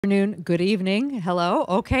Afternoon, good evening, hello,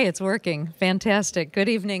 okay, it's working, fantastic. Good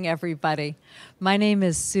evening, everybody. My name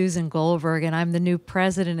is Susan Goldberg, and I'm the new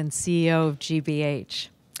president and CEO of GBH.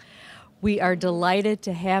 We are delighted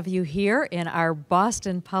to have you here in our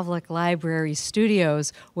Boston Public Library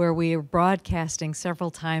studios, where we are broadcasting several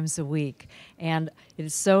times a week. And it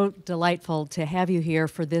is so delightful to have you here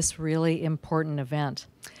for this really important event.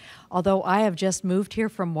 Although I have just moved here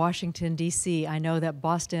from Washington, D.C., I know that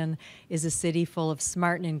Boston is a city full of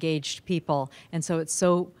smart and engaged people, and so it's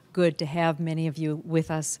so good to have many of you with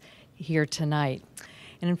us here tonight.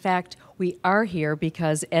 And in fact, we are here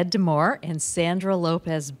because Ed DeMoore and Sandra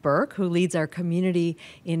Lopez-Burke, who leads our community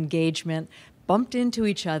engagement, bumped into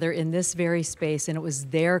each other in this very space, and it was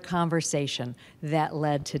their conversation that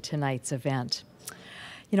led to tonight's event.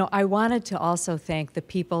 You know, I wanted to also thank the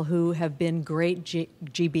people who have been great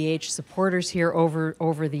GBH supporters here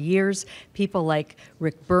over the years, people like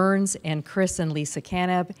Rick Burns and Chris and Lisa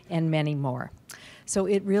Canab, and many more. So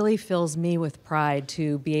it really fills me with pride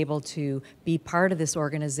to be able to be part of this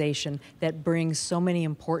organization that brings so many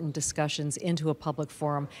important discussions into a public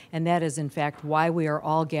forum, and that is in fact why we are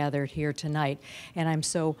all gathered here tonight. And I'm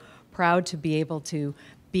so proud to be able to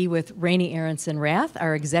be with Raney Aronson-Rath,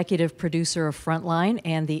 our executive producer of Frontline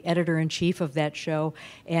and the editor-in-chief of that show,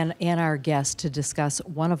 and our guest to discuss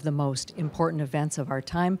one of the most important events of our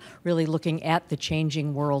time, really looking at the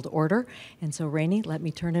changing world order. And so, Raney, let me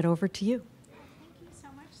turn it over to you. Thank you so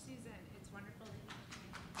much, Susan. It's wonderful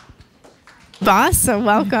to be Boss, so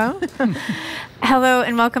welcome. Hello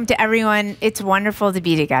and welcome to everyone. It's wonderful to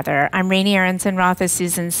be together. I'm Raney Aronson-Rath, as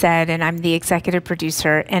Susan said, and I'm the executive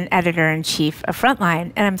producer and editor-in-chief of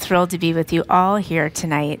Frontline, and I'm thrilled to be with you all here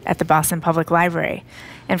tonight at the Boston Public Library.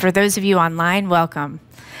 And for those of you online, welcome.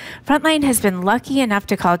 Frontline has been lucky enough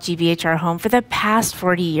to call GBH our home for the past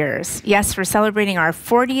 40 years. Yes, we're celebrating our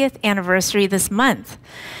 40th anniversary this month.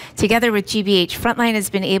 Together with GBH, Frontline has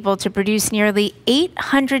been able to produce nearly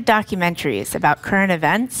 800 documentaries about current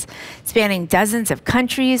events, spanning dozens of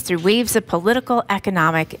countries through waves of political,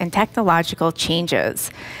 economic, and technological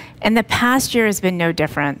changes. And the past year has been no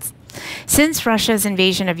different. Since Russia's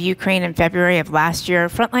invasion of Ukraine in February of last year,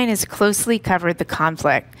 Frontline has closely covered the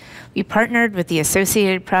conflict. We partnered with the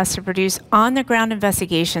Associated Press to produce on-the-ground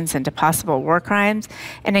investigations into possible war crimes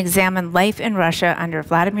and examine life in Russia under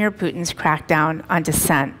Vladimir Putin's crackdown on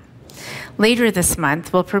dissent. Later this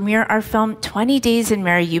month, we'll premiere our film 20 Days in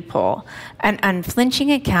Mariupol, an unflinching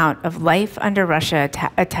account of life under Russia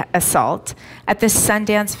assault at the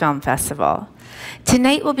Sundance Film Festival.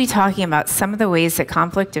 Tonight, we'll be talking about some of the ways that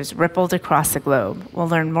conflict has rippled across the globe. We'll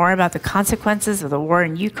learn more about the consequences of the war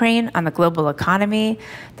in Ukraine on the global economy,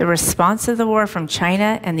 the response to the war from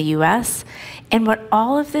China and the US, and what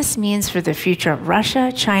all of this means for the future of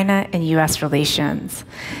Russia, China, and US relations.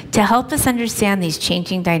 To help us understand these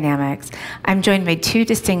changing dynamics, I'm joined by two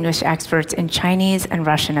distinguished experts in Chinese and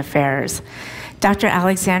Russian affairs. Dr.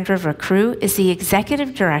 Alexandra Vacroux is the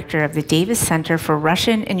executive director of the Davis Center for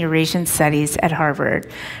Russian and Eurasian Studies at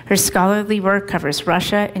Harvard. Her scholarly work covers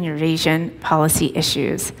Russia and Eurasian policy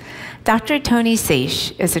issues. Dr. Tony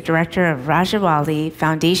Saich is the director of Rajawali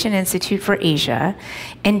Foundation Institute for Asia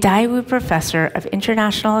and Daewoo Professor of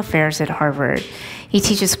International Affairs at Harvard. He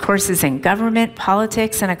teaches courses in government,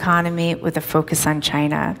 politics, and economy with a focus on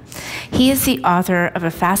China. He is the author of a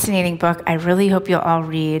fascinating book I really hope you'll all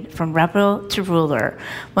read, From Rebel to Ruler,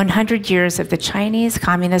 100 Years of the Chinese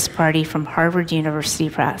Communist Party from Harvard University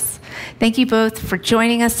Press. Thank you both for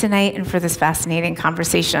joining us tonight and for this fascinating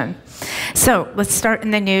conversation. So let's start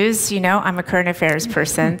in the news. You know, I'm a current affairs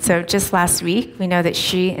person. So just last week, we know that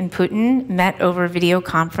Xi and Putin met over video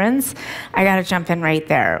conference. I got to jump in right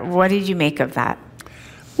there. What did you make of that?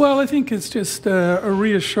 Well, I think it's just a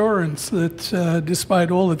reassurance that despite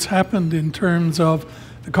all that's happened in terms of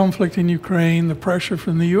the conflict in Ukraine, the pressure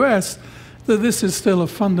from the US, that this is still a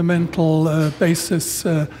fundamental basis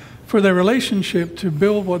for their relationship to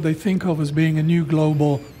build what they think of as being a new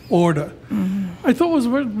global order. Mm-hmm. I thought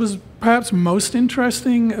what was perhaps most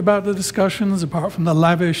interesting about the discussions, apart from the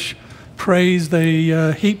lavish praise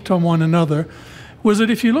they heaped on one another, was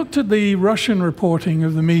that if you looked at the Russian reporting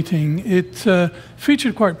of the meeting, it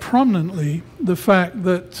featured quite prominently the fact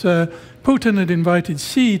that Putin had invited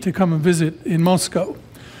Xi to come and visit in Moscow.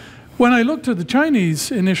 When I looked at the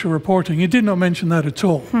Chinese initial reporting, it did not mention that at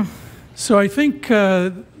all. So I think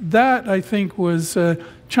that was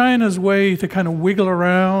China's way to kind of wiggle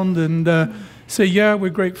around and say, yeah,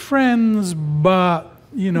 we're great friends, but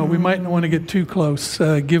you know, we might not want to get too close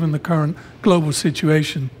given the current global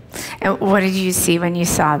situation. And what did you see when you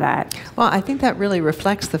saw that? Well, I think that really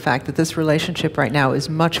reflects the fact that this relationship right now is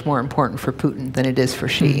much more important for Putin than it is for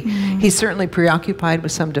Xi. Mm-hmm. He's certainly preoccupied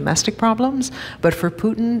with some domestic problems, but for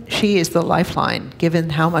Putin, Xi is the lifeline, given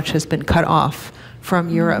how much has been cut off from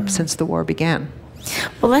Europe since the war began.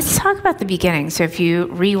 Well, let's talk about the beginning. So if you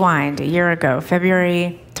rewind a year ago,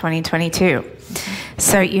 February 2022,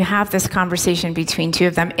 so you have this conversation between two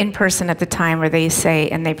of them in person at the time where they say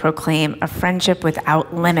and they proclaim a friendship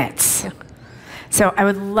without limits. Yeah. So I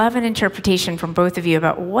would love an interpretation from both of you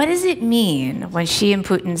about what does it mean when Xi and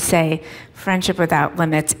Putin say friendship without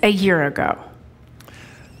limits a year ago?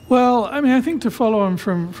 Well, I mean, I think to follow on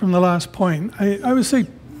from the last point, I would say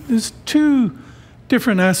there's two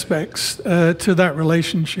different aspects to that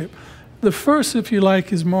relationship. The first, if you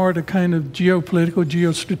like, is more at a kind of geopolitical,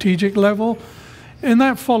 geostrategic level. And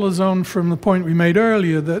that follows on from the point we made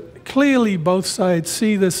earlier that clearly both sides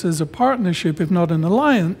see this as a partnership, if not an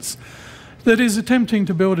alliance, that is attempting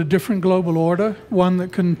to build a different global order, one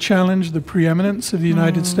that can challenge the preeminence of the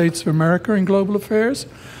United States of America in global affairs.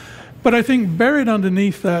 But I think buried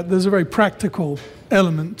underneath that, there's a very practical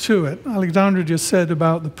element to it. Alexandra just said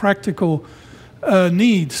about the practical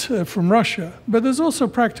needs from Russia, but there's also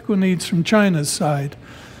practical needs from China's side.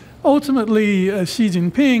 Ultimately, Xi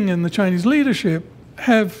Jinping and the Chinese leadership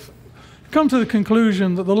have come to the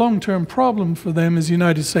conclusion that the long-term problem for them is the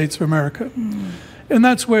United States of America. And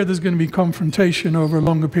that's where there's going to be confrontation over a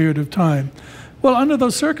longer period of time. Well, under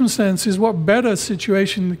those circumstances, what better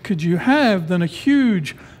situation could you have than a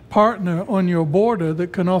huge partner on your border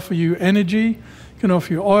that can offer you energy, can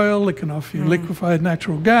offer you oil, it can offer you liquefied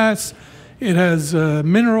natural gas, it has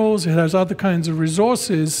minerals, it has other kinds of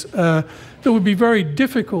resources that would be very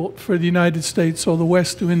difficult for the United States or the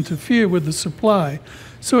West to interfere with the supply.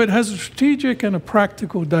 So it has a strategic and a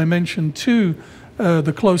practical dimension to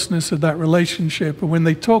the closeness of that relationship, and when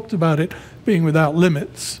they talked about it being without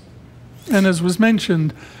limits. And as was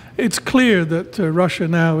mentioned, it's clear that Russia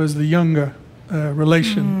now is the younger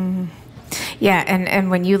relation. Yeah, and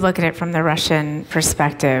when you look at it from the Russian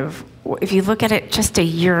perspective, if you look at it just a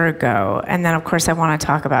year ago, and then of course I want to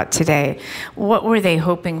talk about today, what were they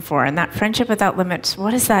hoping for? And that friendship without limits,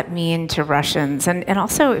 what does that mean to Russians? And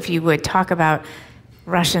also, if you would talk about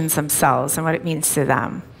Russians themselves and what it means to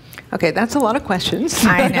them. Okay, that's a lot of questions.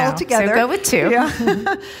 I know. Altogether. So go with two.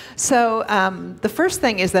 Yeah. So the first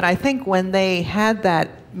thing is that I think when they had that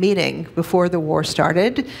meeting before the war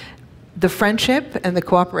started, the friendship and the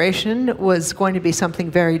cooperation was going to be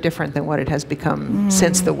something very different than what it has become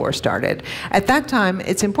since the war started. At that time,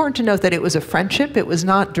 it's important to note that it was a friendship. It was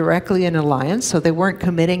not directly an alliance, so they weren't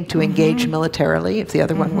committing to engage militarily if the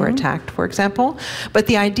other one were attacked, for example. But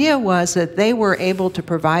the idea was that they were able to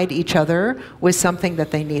provide each other with something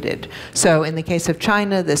that they needed. So in the case of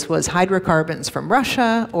China, this was hydrocarbons from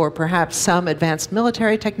Russia, or perhaps some advanced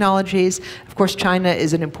military technologies. Of course, China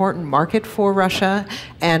is an important market for Russia,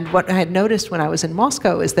 and what I had noticed when I was in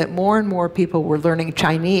Moscow is that more and more people were learning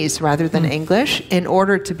Chinese rather than English in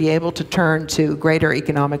order to be able to turn to greater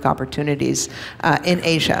economic opportunities in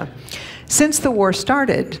Asia. Since the war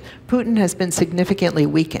started, Putin has been significantly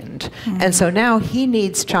weakened. And so now he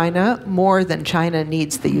needs China more than China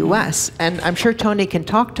needs the US. And I'm sure Tony can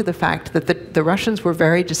talk to the fact that the Russians were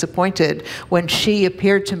very disappointed when Xi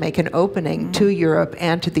appeared to make an opening to Europe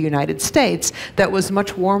and to the United States that was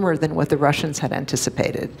much warmer than what the Russians had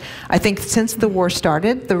anticipated. I think since the war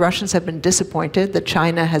started, the Russians have been disappointed that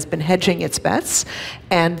China has been hedging its bets,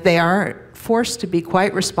 and they are forced to be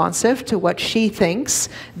quite responsive to what Xi thinks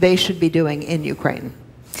they should be doing in Ukraine.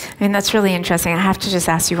 And that's really interesting. I have to just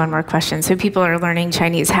ask you one more question. So people are learning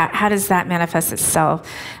Chinese. How does that manifest itself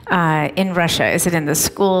in Russia? Is it in the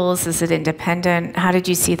schools? Is it independent? How did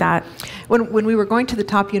you see that? When we were going to the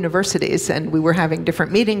top universities and we were having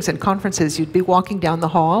different meetings and conferences, you'd be walking down the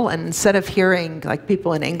hall, and instead of hearing like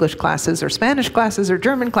people in English classes or Spanish classes or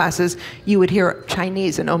German classes, you would hear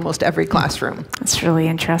Chinese in almost every classroom. That's really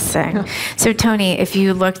interesting. So Tony, if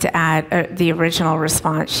you looked at the original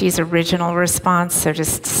response, Xi's original response, so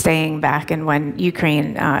just staying back and when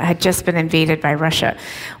Ukraine had just been invaded by Russia,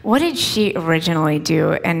 what did Xi originally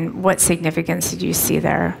do, and what significance did you see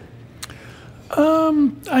there?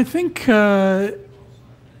 I think,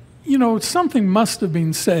 you know, something must have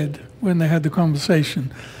been said when they had the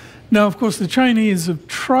conversation. Now, of course, the Chinese have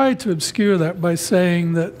tried to obscure that by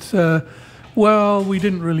saying that, well, we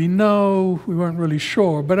didn't really know, we weren't really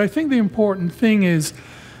sure. But I think the important thing is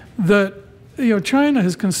that, you know, China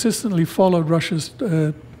has consistently followed Russia's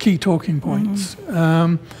key talking points.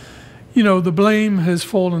 You know, the blame has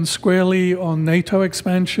fallen squarely on NATO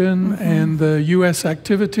expansion and the US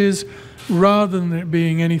activities, rather than it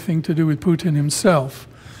being anything to do with Putin himself.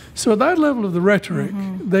 So at that level of the rhetoric,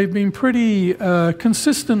 they've been pretty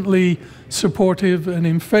consistently supportive and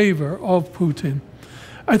in favor of Putin.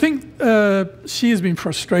 I think Xi has been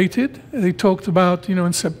frustrated. They talked about,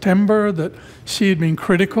 in September that Xi had been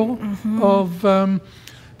critical of the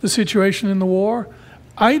situation in the war.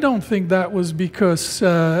 I don't think that was because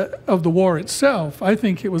of the war itself. I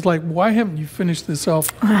think it was like, why haven't you finished this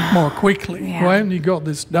off more quickly? Yeah. Why haven't you got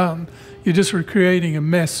this done? You're just creating a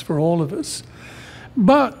mess for all of us.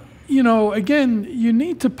 But, again, you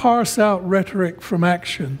need to parse out rhetoric from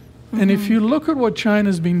action. And if you look at what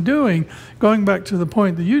China's been doing, going back to the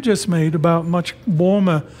point that you just made about much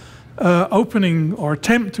warmer opening or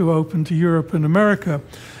attempt to open to Europe and America,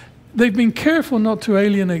 they've been careful not to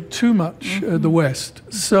alienate too much the West.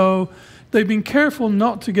 So they've been careful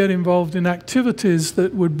not to get involved in activities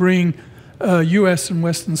that would bring US and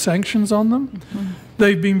Western sanctions on them.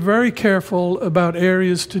 They've been very careful about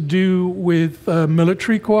areas to do with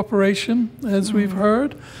military cooperation, as we've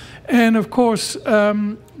heard. And of course,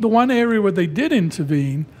 the one area where they did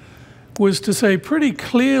intervene was to say pretty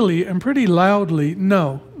clearly and pretty loudly,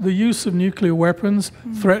 no, the use of nuclear weapons,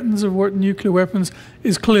 threats of nuclear weapons,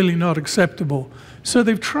 is clearly not acceptable. So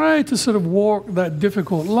they've tried to sort of walk that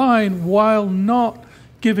difficult line while not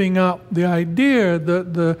giving up the idea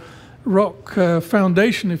that the rock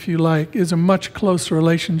foundation, if you like, is a much closer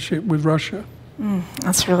relationship with Russia.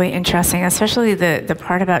 That's really interesting, especially the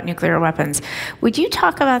part about nuclear weapons. Would you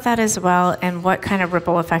talk about that as well, and what kind of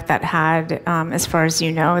ripple effect that had, as far as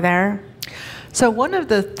you know, there? So one of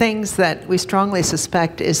the things that we strongly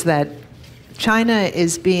suspect is that China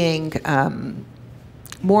is being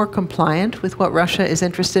more compliant with what Russia is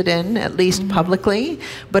interested in, at least publicly,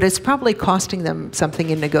 but it's probably costing them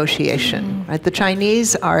something in negotiation. Right? The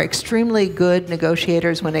Chinese are extremely good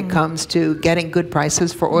negotiators when it comes to getting good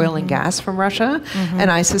prices for oil and gas from Russia,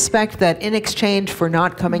 and I suspect that in exchange for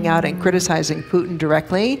not coming out and criticizing Putin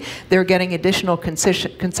directly, they're getting additional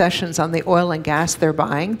concessions on the oil and gas they're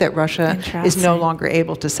buying that Russia is no longer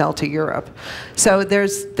able to sell to Europe. So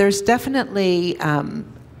there's definitely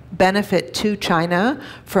benefit to China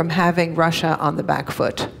from having Russia on the back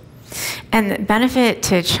foot. And benefit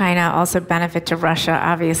to China, also benefit to Russia.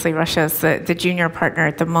 Obviously, Russia is the junior partner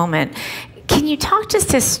at the moment. Can you talk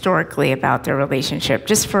just historically about their relationship,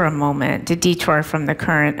 just for a moment, to detour from the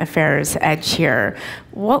current affairs edge here?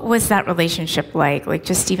 What was that relationship like? Like,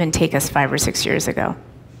 just even take us 5 or 6 years ago.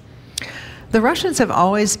 The Russians have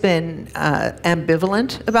always been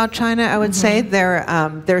ambivalent about China, I would say.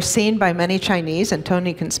 They're seen by many Chinese, and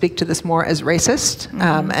Tony can speak to this more, as racist,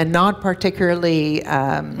 and not particularly,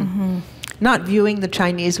 not viewing the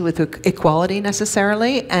Chinese with equality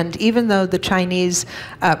necessarily. And even though the Chinese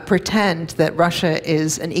pretend that Russia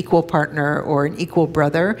is an equal partner or an equal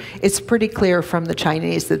brother, it's pretty clear from the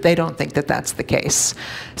Chinese that they don't think that that's the case.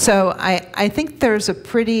 So I think there's a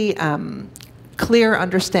pretty clear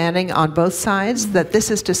understanding on both sides that this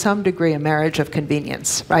is to some degree a marriage of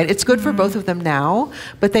convenience, right? It's good for both of them now,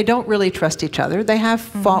 but they don't really trust each other. They have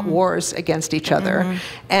fought wars against each other.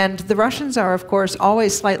 And the Russians are, of course,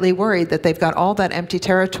 always slightly worried that they've got all that empty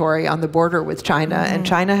territory on the border with China, and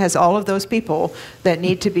China has all of those people that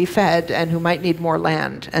need to be fed and who might need more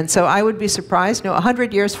land. And so I would be surprised,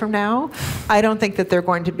 100 years from now, I don't think that they're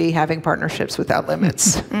going to be having partnerships without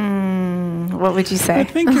limits. What would you say? I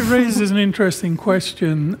think it raises an interesting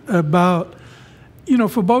question about,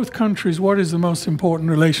 for both countries, what is the most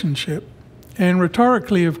important relationship? And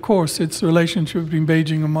rhetorically, of course, it's the relationship between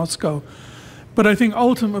Beijing and Moscow. But I think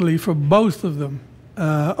ultimately for both of them,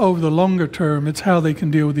 over the longer term, it's how they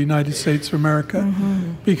can deal with the United States of America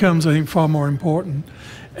becomes, I think, far more important.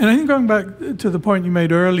 And I think going back to the point you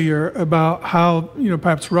made earlier about how,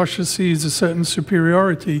 perhaps Russia sees a certain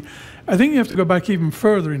superiority, I think you have to go back even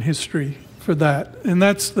further in history for that. And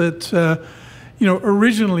that's that,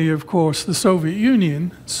 originally, of course, the Soviet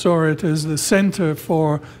Union saw it as the center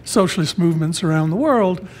for socialist movements around the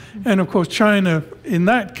world. And of course, China, in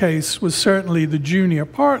that case, was certainly the junior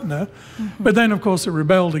partner. But then, of course, it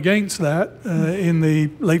rebelled against that in the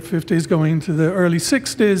late 50s, going into the early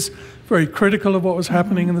 60s, very critical of what was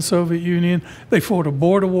happening in the Soviet Union. They fought a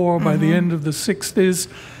border war by the end of the 60s.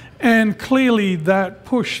 And clearly that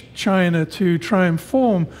pushed China to try and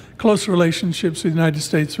form close relationships with the United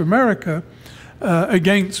States of America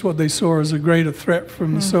against what they saw as a greater threat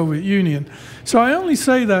from the Soviet Union. So I only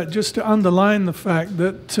say that just to underline the fact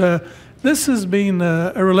that this has been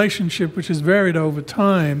a relationship which has varied over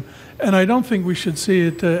time, and I don't think we should see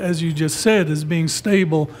it, as you just said, as being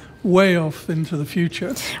stable way off into the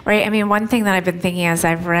future. Right. I mean, one thing that I've been thinking as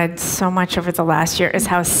I've read so much over the last year is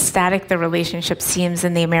how static the relationship seems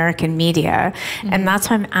in the American media. And that's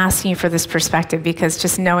why I'm asking you for this perspective, because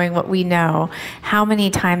just knowing what we know, how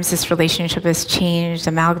many times this relationship has changed,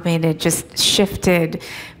 amalgamated, just shifted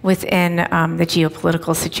within the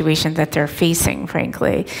geopolitical situation that they're facing,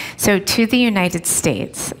 frankly. So to the United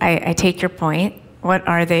States, I take your point. What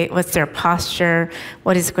are they? What's their posture?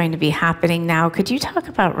 What is going to be happening now? Could you talk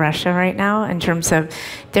about Russia right now in terms of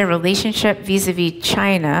their relationship vis-a-vis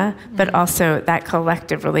China, but also that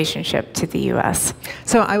collective relationship to the U.S.?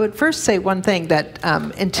 So I would first say one thing, that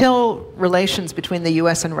until relations between the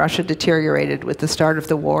U.S. and Russia deteriorated with the start of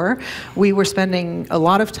the war, we were spending a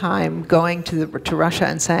lot of time going to Russia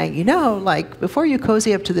and saying, you know, like, before you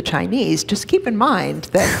cozy up to the Chinese, just keep in mind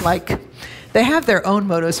that, like, they have their own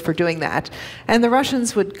motives for doing that. And the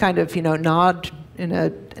Russians would kind of, you know, nod in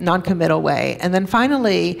a non-committal way. And then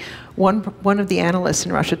finally, one of the analysts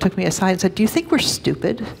in Russia took me aside and said, do you think we're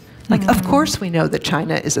stupid? Like, of course we know that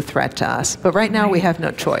China is a threat to us, but right now we have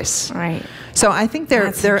no choice. Right. So I think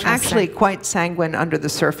they're actually quite sanguine under the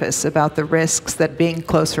surface about the risks that being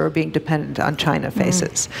closer or being dependent on China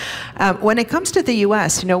faces. When it comes to the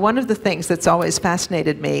U.S., you know, one of the things that's always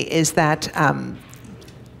fascinated me is that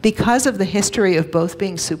because of the history of both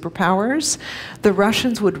being superpowers, the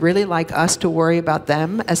Russians would really like us to worry about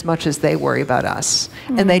them as much as they worry about us.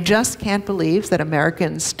 And they just can't believe that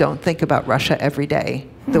Americans don't think about Russia every day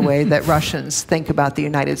the way that Russians think about the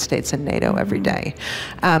United States and NATO every day.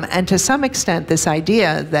 And to some extent, this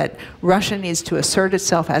idea that Russia needs to assert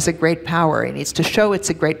itself as a great power, it needs to show it's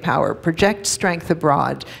a great power, project strength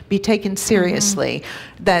abroad, be taken seriously,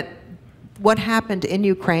 that what happened in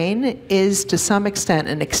Ukraine is, to some extent,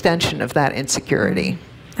 an extension of that insecurity.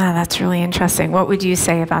 Ah, that's really interesting. What would you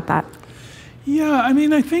say about that? Yeah, I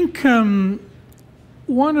mean, I think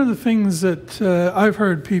one of the things that I've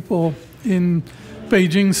heard people in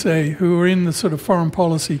Beijing say, who are in the sort of foreign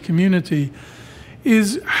policy community,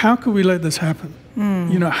 is how could we let this happen?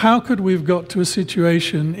 You know, how could we have got to a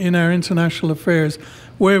situation in our international affairs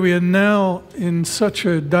where we are now in such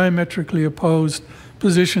a diametrically opposed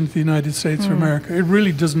position to the United States of America? It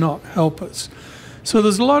really does not help us. So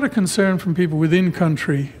there's a lot of concern from people within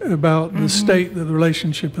country about the state that the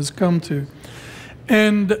relationship has come to.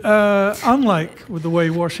 And unlike with the way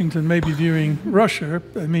Washington may be viewing Russia,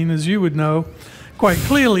 I mean, as you would know, quite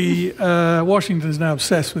clearly, Washington is now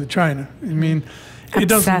obsessed with China. I mean, it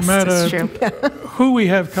doesn't matter who we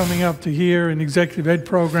have coming up to here in executive ed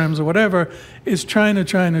programs or whatever, it's China,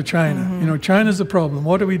 China, China. You know, China's the problem.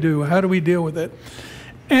 What do we do? How do we deal with it?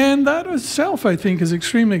 And that itself, I think, is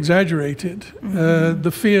extremely exaggerated,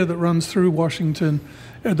 the fear that runs through Washington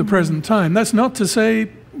at the present time. That's not to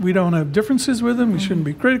say we don't have differences with them. We shouldn't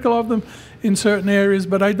be critical of them in certain areas,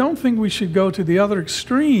 but I don't think we should go to the other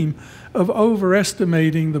extreme of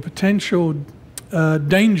overestimating the potential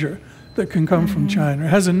danger that can come from China. It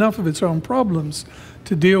has enough of its own problems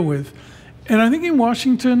to deal with. And I think in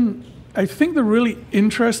Washington, I think the really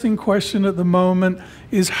interesting question at the moment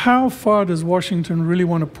is how far does Washington really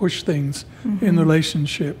want to push things in the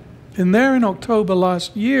relationship? And there in October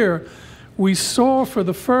last year, we saw for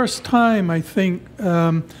the first time, I think,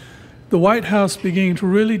 the White House beginning to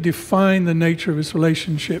really define the nature of its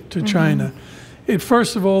relationship to China. It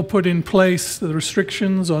first of all put in place the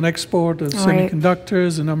restrictions on export of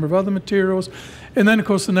semiconductors, a number of other materials. And then, of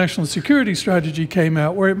course, the national security strategy came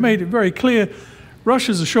out where it made it very clear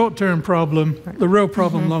Russia's a short-term problem. The real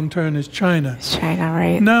problem long-term is China. China,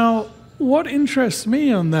 right. Now, what interests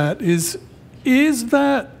me on that is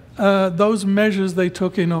that those measures they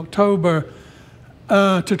took in October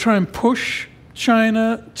to try and push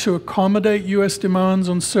China to accommodate U.S. demands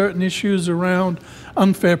on certain issues around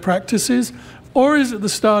unfair practices, or is it the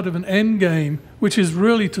start of an end game, which is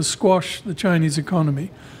really to squash the Chinese economy?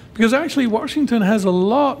 Because actually Washington has a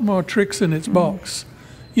lot more tricks in its box.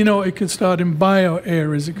 You know, it could start in bio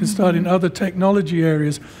areas, it could start in other technology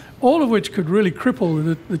areas, all of which could really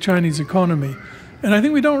cripple the Chinese economy. And I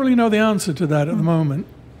think we don't really know the answer to that at the moment.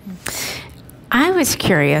 I was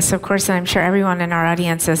curious, of course, and I'm sure everyone in our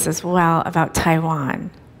audience is as well, about Taiwan.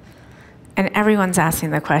 And everyone's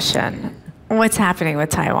asking the question, what's happening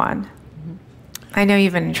with Taiwan? I know you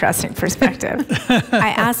have an interesting perspective. I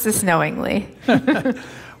asked this knowingly.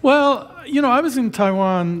 Well, you know, I was in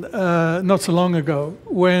Taiwan not so long ago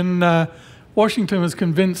when Washington was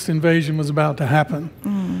convinced invasion was about to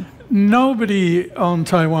happen. Nobody on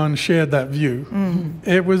Taiwan shared that view.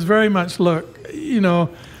 It was very much, look, you know,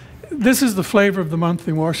 this is the flavor of the month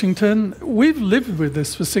in Washington. We've lived with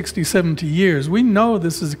this for 60, 70 years. We know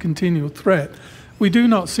this is a continual threat. we do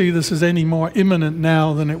not see this as any more imminent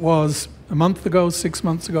now than it was a month ago, 6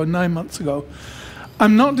 months ago, 9 months ago.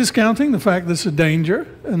 I'm not discounting the fact there's a danger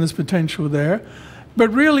and there's potential there,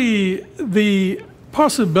 but really the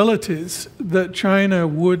possibilities that China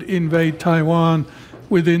would invade Taiwan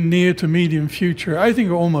within near to medium future, I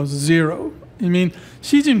think are almost zero. I mean,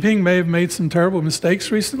 Xi Jinping may have made some terrible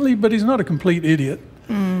mistakes recently, but he's not a complete idiot.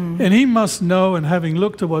 And he must know, and having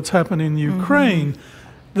looked at what's happened in Ukraine,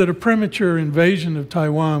 that a premature invasion of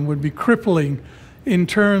Taiwan would be crippling in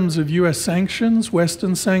terms of US sanctions,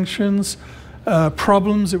 Western sanctions,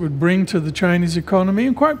 problems it would bring to the Chinese economy,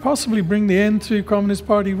 and quite possibly bring the end to Communist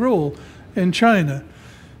Party rule in China.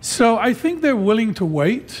 So I think they're willing to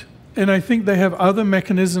wait, and I think they have other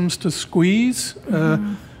mechanisms to squeeze,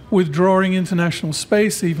 withdrawing international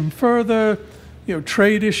space even further,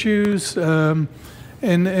 trade issues,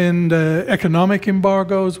 and economic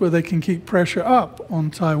embargoes where they can keep pressure up on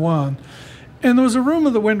Taiwan. And there was a rumor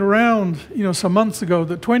that went around, some months ago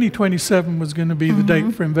that 2027 was going to be the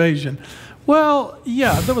date for invasion. Well,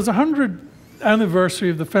 yeah, there was a 100th anniversary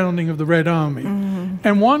of the founding of the Red Army.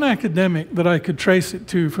 And one academic that I could trace it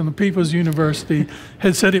to from the People's University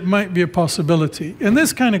had said it might be a possibility. And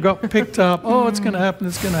this kind of got picked up, it's going to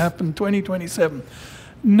happen, 2027.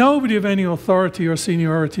 Nobody of any authority or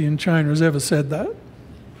seniority in China has ever said that.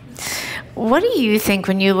 What do you think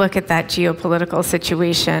when you look at that geopolitical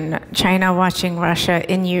situation, China watching Russia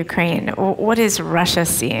in Ukraine? What is Russia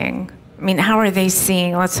seeing? I mean, how are they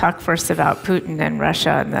seeing? Let's talk first about Putin and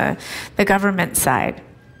Russia and the government side.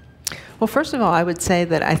 Well, first of all, I would say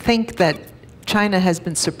that I think that China has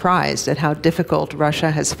been surprised at how difficult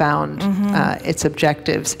Russia has found its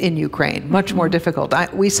objectives in Ukraine, much more difficult.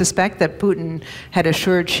 We suspect that Putin had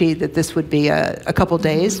assured Xi that this would be a couple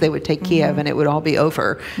days, they would take Kiev and it would all be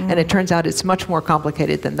over. And it turns out it's much more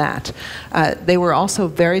complicated than that. They were also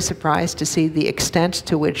very surprised to see the extent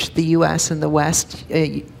to which the US and the West,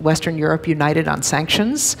 Western Europe united on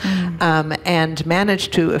sanctions and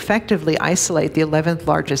managed to effectively isolate the 11th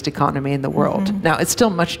largest economy in the world. Now, it's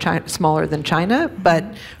still much smaller than China, but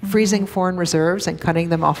freezing foreign reserves and cutting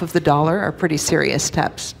them off of the dollar are pretty serious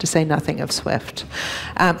steps, to say nothing of SWIFT.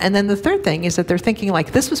 And then the third thing is that they're thinking,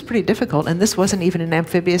 like, this was pretty difficult, and this wasn't even an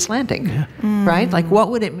amphibious landing, right? Like, what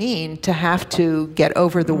would it mean to have to get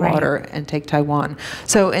over the water and take Taiwan?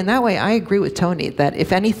 So in that way, I agree with Tony that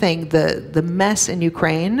if anything, the mess in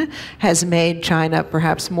Ukraine has made China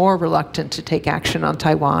perhaps more reluctant to take action on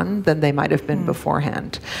Taiwan than they might have been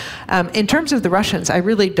beforehand. In terms of the Russians, I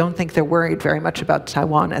really don't think they're worried very much about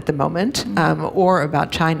Taiwan at the moment, or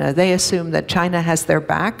about China. They assume that China has their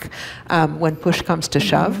back when push comes to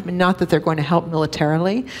shove. I mean, not that they're going to help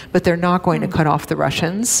militarily, but they're not going to cut off the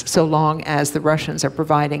Russians so long as the Russians are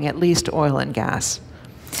providing at least oil and gas.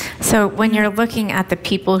 So when you're looking at the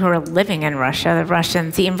people who are living in Russia, the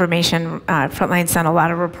Russians, the information, Frontline's done a lot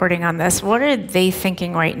of reporting on this. What are they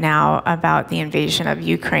thinking right now about the invasion of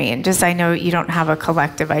Ukraine? Just, I know you don't have a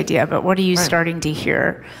collective idea, but what are you starting to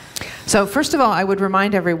hear? So first of all, I would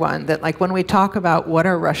remind everyone that, like, when we talk about what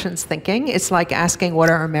are Russians thinking, it's like asking what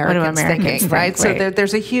are Americans thinking, right? So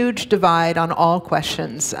there's a huge divide on all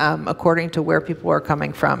questions according to where people are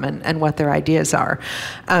coming from and what their ideas are.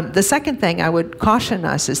 The second thing I would caution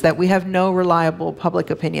us is that we have no reliable public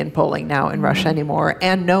opinion polling now in Russia anymore,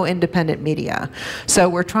 and no independent media. So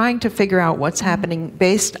we're trying to figure out what's happening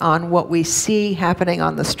based on what we see happening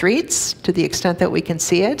on the streets, to the extent that we can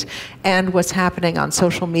see it, and what's happening on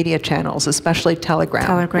social media channels, especially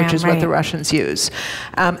Telegram, which is what the Russians use.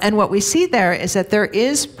 And what we see there is that there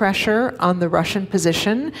is pressure on the Russian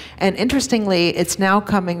position, and interestingly, it's now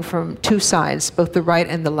coming from two sides, both the right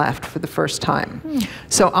and the left, for the first time.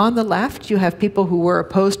 So on the left, you have people who were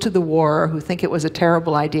opposed to the war, who think it was a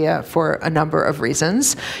terrible idea for a number of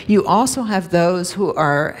reasons. You also have those who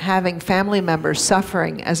are having family members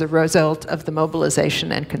suffering as a result of the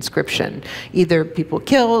mobilization and conscription, either people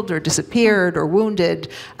killed or disappeared or wounded,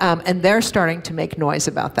 and they're starting to make noise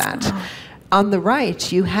about that. On the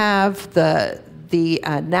right, you have the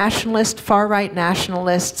nationalist, far-right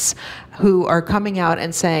nationalists who are coming out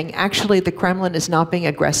and saying, actually, the Kremlin is not being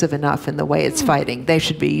aggressive enough in the way it's fighting. They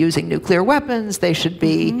should be using nuclear weapons. They should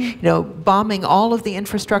be, bombing all of the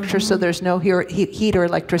infrastructure so there's no heat or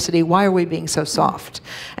electricity. Why are we being so soft?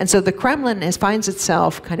 And so the Kremlin finds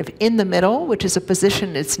itself kind of in the middle, which is a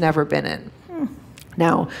position it's never been in.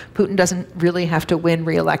 Now, Putin doesn't really have to win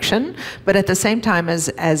re-election, but at the same time,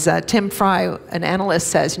 as Tim Fry, an analyst,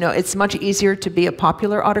 says, it's much easier to be a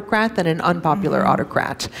popular autocrat than an unpopular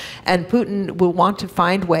autocrat. And Putin will want to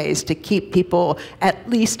find ways to keep people at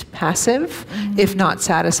least passive, if not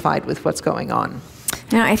satisfied with what's going on.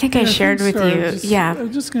 No, I think I shared with you. I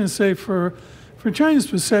was just going to say, for For China's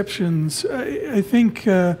perceptions, I think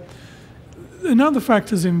another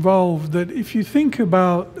factor is involved that if you think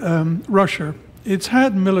about Russia, it's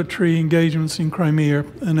had military engagements in Crimea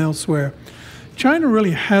and elsewhere. China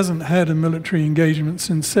really hasn't had a military engagement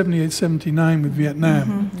since 78, 79 with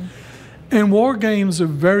Vietnam. And war games are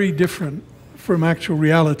very different from actual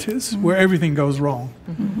realities where everything goes wrong.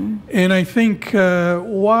 And I think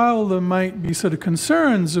while there might be sort of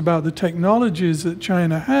concerns about the technologies that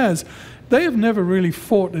China has, they have never really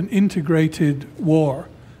fought an integrated war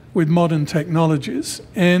with modern technologies.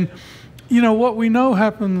 And you know, what we know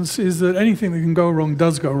happens is that anything that can go wrong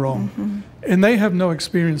does go wrong. And they have no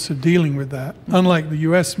experience of dealing with that, unlike the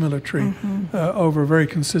US military over a very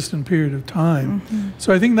consistent period of time.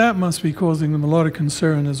 So I think that must be causing them a lot of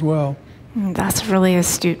concern as well. That's a really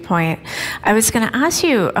astute point. I was going to ask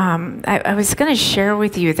you, I was going to share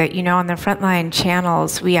with you that, you know, on the Frontline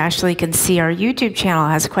channels, we actually can see our YouTube channel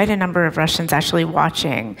has quite a number of Russians actually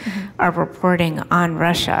watching our reporting on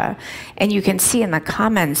Russia. And you can see in the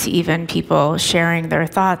comments even people sharing their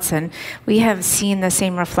thoughts. And we have seen the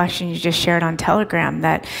same reflection you just shared on Telegram,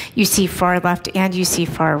 that you see far left and you see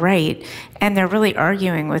far right. And they're really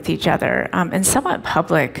arguing with each other in somewhat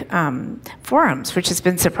public forums, which has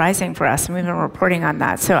been surprising for us, and we've been reporting on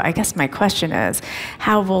that. So I guess my question is,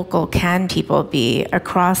 how vocal can people be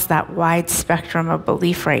across that wide spectrum of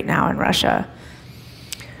belief right now in Russia?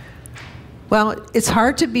 Well, it's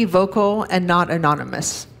hard to be vocal and not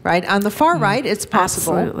anonymous, right? On the far right, it's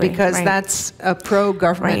possible because that's a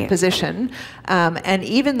pro-government position. And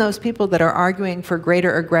even those people that are arguing for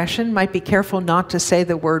greater aggression might be careful not to say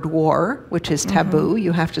the word war, which is taboo.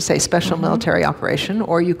 You have to say special military operation,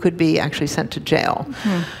 or you could be actually sent to jail.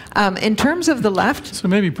 In terms of the left... So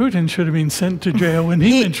maybe Putin should have been sent to jail when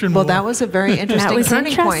he mentioned war. Well, that was a very interesting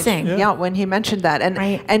turning point. Yeah, when he mentioned that.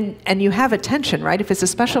 And you have a tension, right? If it's a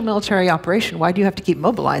special military operation, why do you have to keep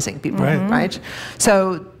mobilizing people, right?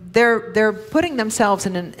 So they're putting themselves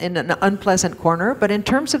in an unpleasant corner. But in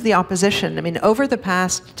terms of the opposition, I mean, over the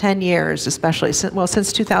past 10 years, especially,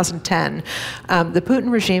 since 2010, the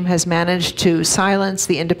Putin regime has managed to silence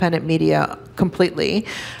the independent media completely,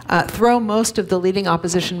 throw most of the leading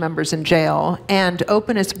opposition members in jail, and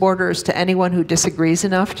open its borders to anyone who disagrees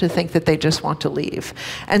enough to think that they just want to leave.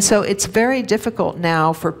 And so it's very difficult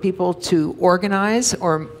now for people to organize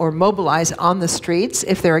or mobilize on the streets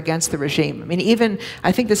if they're against the regime. I mean, even,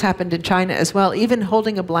 I think this happened in China as well, even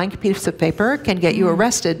holding a blank piece of paper can get you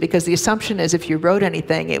arrested, because the assumption is if you wrote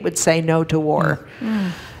anything, it would say no to war.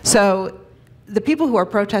 So the people who are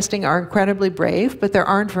protesting are incredibly brave, but there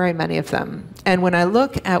aren't very many of them. And when I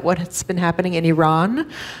look at what's been happening in Iran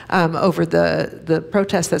over the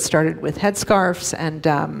protests that started with headscarves and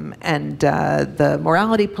the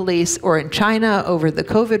morality police, or in China over the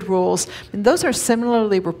COVID rules, and those are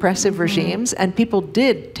similarly repressive regimes, and people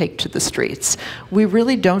did take to the streets. We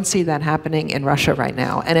really don't see that happening in Russia right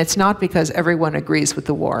now, and it's not because everyone agrees with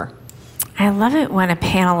the war. I love it when a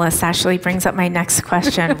panelist actually brings up my next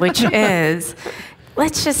question, which is,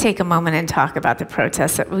 let's just take a moment and talk about the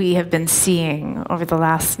protests that we have been seeing over the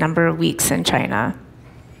last number of weeks in China.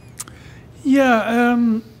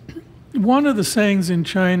 Yeah, one of the sayings in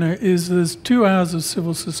China is there's 2 hours of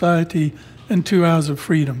civil society and 2 hours of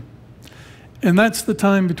freedom. And that's the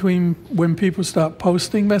time between when people start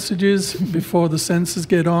posting messages before the censors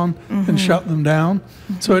get on and shut them down.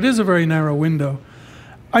 So it is a very narrow window.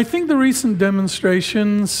 I think the recent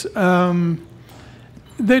demonstrations, they're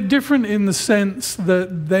different in the sense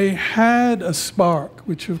that they had a spark,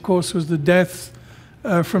 which of course was the death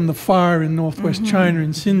from the fire in northwest China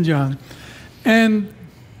in Xinjiang. And,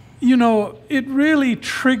 you know, it really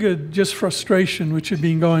triggered just frustration, which had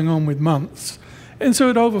been going on with months. And so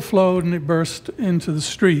it overflowed and it burst into the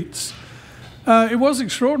streets. It was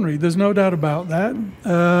extraordinary, there's no doubt about that.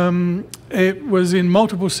 It was in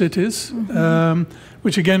multiple cities,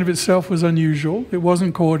 which again of itself was unusual. It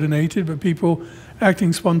wasn't coordinated, but people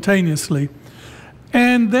acting spontaneously.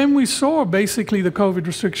 And then we saw basically the COVID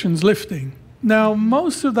restrictions lifting. Now,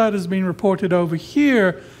 most of that has been reported over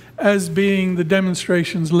here as being the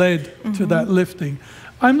demonstrations led to that lifting.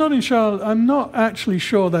 I'm not actually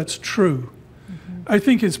sure that's true. I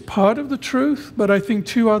think it's part of the truth, but I think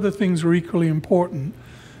 2 other things are equally important.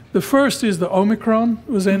 The first is the Omicron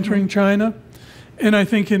was entering China, and I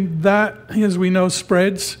think in that, as we know,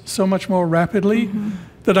 spreads so much more rapidly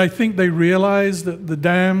that I think they realized that the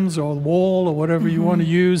dams or the wall or whatever you want to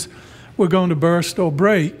use were going to burst or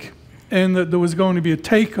break, and that there was going to be a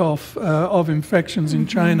takeoff of infections in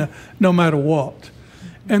China no matter what.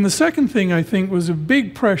 And the second thing, I think, was a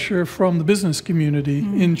big pressure from the business community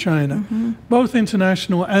in China, both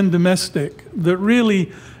international and domestic, that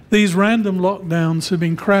really these random lockdowns have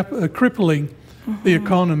been crippling the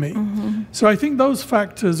economy. So I think those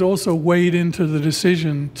factors also weighed into the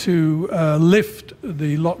decision to lift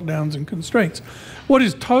the lockdowns and constraints. What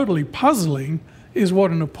is totally puzzling is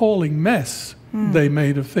what an appalling mess they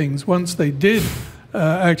made of things once they did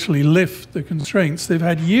actually lift the constraints. They've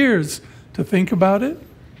had years to think about it.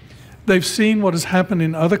 They've seen what has happened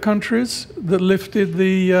in other countries that lifted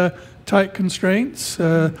the tight constraints,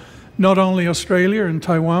 not only Australia and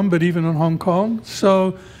Taiwan, but even in Hong Kong.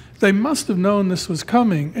 So they must have known this was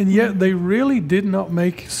coming, and yet they really did not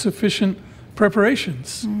make sufficient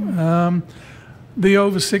preparations. The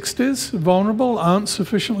over 60s, vulnerable, aren't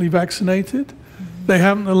sufficiently vaccinated. They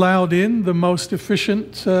haven't allowed in the most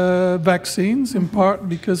efficient vaccines, in part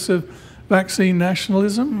because of vaccine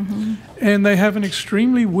nationalism. And they have an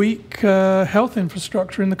extremely weak health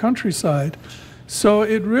infrastructure in the countryside. So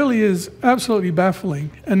it really is absolutely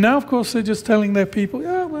baffling. And now, of course, they're just telling their people,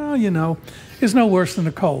 yeah, well, you know, it's no worse than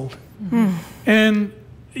a cold. And,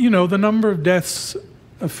 you know, the number of deaths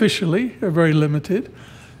officially are very limited.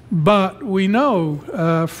 But we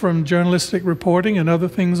know from journalistic reporting and other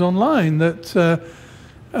things online that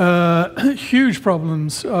huge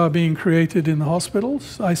problems are being created in the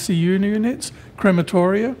hospitals, ICU units,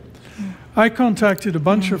 crematoria. I contacted a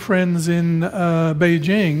bunch of friends in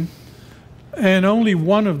Beijing, and only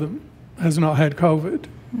one of them has not had COVID.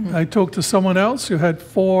 I talked to someone else who had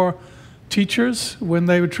 4 teachers when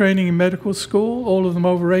they were training in medical school, all of them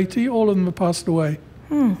over 80, all of them have passed away.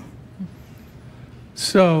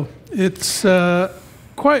 So it's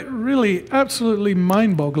quite really absolutely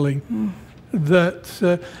mind-boggling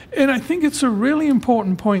that, and I think it's a really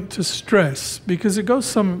important point to stress because it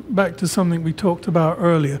goes back to something we talked about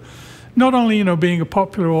earlier. Not only, you know, being a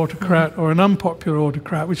popular autocrat or an unpopular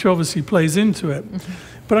autocrat, which obviously plays into it,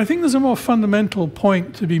 but I think there's a more fundamental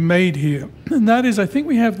point to be made here, and that is I think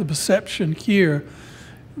we have the perception here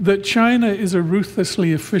that China is a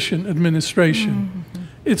ruthlessly efficient administration.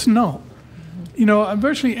 It's not. You know,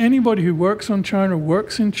 virtually anybody who works on China,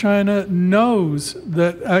 works in China, knows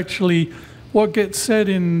that actually what gets said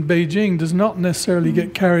in Beijing does not necessarily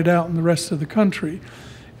get carried out in the rest of the country.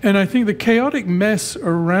 And I think the chaotic mess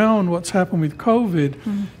around what's happened with COVID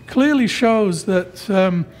clearly shows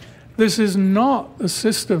that this is not a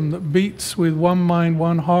system that beats with one mind,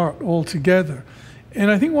 one heart altogether. And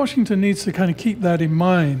I think Washington needs to kind of keep that in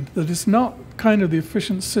mind, that it's not kind of the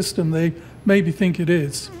efficient system they maybe think it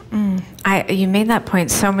is. You made that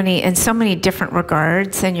point in so many different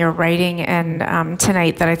regards in your writing and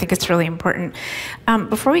tonight that I think it's really important.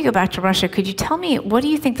 Before we go back to Russia, could you tell me, what do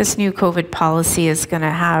you think this new COVID policy is going to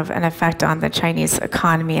have an effect on the Chinese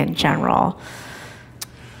economy in general?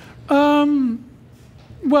 Well,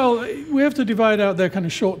 we have to divide out their kind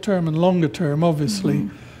of short-term and longer-term, obviously.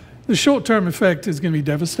 The short-term effect is going to be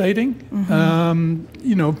devastating.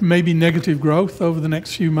 You know, maybe negative growth over the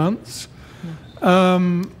next few months.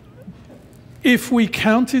 If we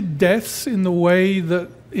counted deaths in the way that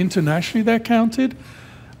internationally they're counted,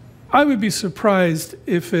 I would be surprised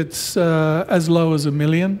if it's as low as 1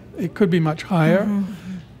 million. It could be much higher.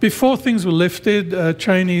 Before things were lifted,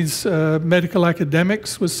 Chinese medical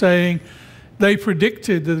academics were saying they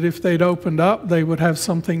predicted that if they'd opened up, they would have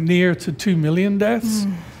something near to 2 million deaths.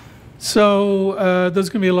 So there's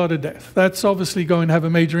going to be a lot of death. That's obviously going to have a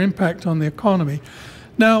major impact on the economy.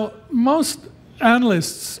 Now, most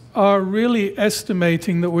analysts are really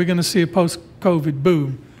estimating that we're going to see a post-COVID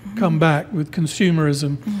boom come back with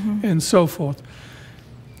consumerism and so forth.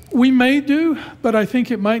 We may do, but I think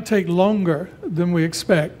it might take longer than we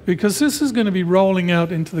expect because this is going to be rolling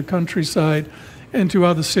out into the countryside and to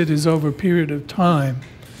other cities over a period of time.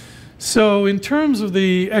 So in terms of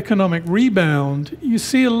the economic rebound, you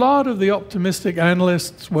see a lot of the optimistic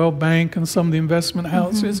analysts, World Bank and some of the investment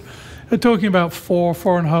houses, are talking about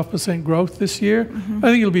 4.5% growth this year. I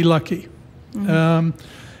think it'll be lucky. And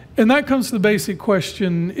that comes to the basic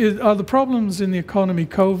question, are the problems in the economy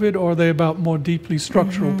COVID, or are they about more deeply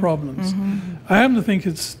structural problems? I happen to think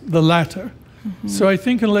it's the latter. So I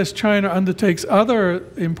think unless China undertakes other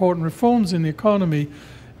important reforms in the economy,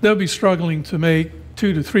 they'll be struggling to make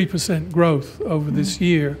 2 to 3% growth over this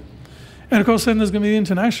year. And of course, then there's going to be the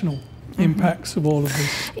international impacts of all of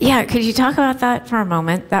this. Yeah, could you talk about that for a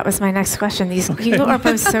moment? That was my next question. You are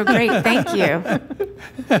both so great. Thank you.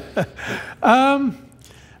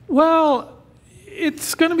 Well,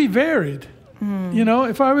 it's going to be varied. You know,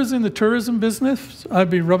 if I was in the tourism business, I'd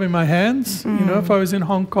be rubbing my hands. You know, if I was in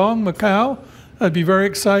Hong Kong, Macau, I'd be very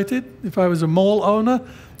excited. If I was a mall owner,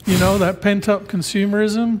 you know, that pent-up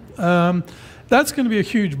consumerism, that's going to be a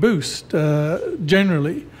huge boost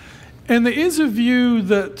generally. And there is a view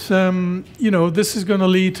that, this is going to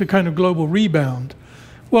lead to kind of global rebound.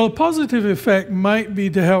 Well, a positive effect might be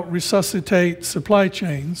to help resuscitate supply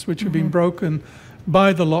chains, which have been broken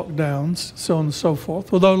by the lockdowns, so on and so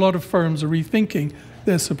forth, although a lot of firms are rethinking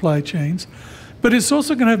their supply chains. But it's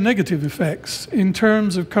also going to have negative effects in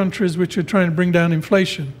terms of countries which are trying to bring down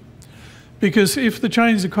inflation. Because if the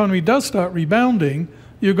Chinese economy does start rebounding,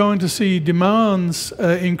 you're going to see demands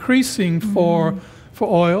increasing for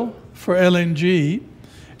oil, for LNG,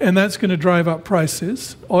 and that's going to drive up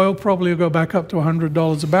prices. Oil probably will go back up to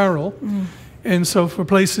 $100 a barrel. And so for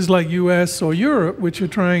places like US or Europe, which are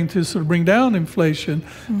trying to sort of bring down inflation,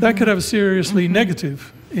 that could have a seriously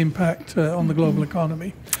negative impact on the global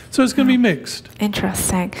economy. So it's going to be mixed.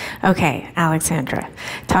 Interesting. Okay, Alexandra,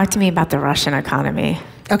 talk to me about the Russian economy.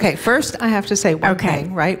 Okay, first I have to say one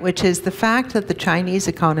thing, right, which is the fact that the Chinese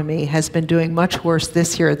economy has been doing much worse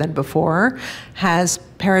this year than before has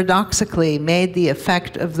paradoxically made the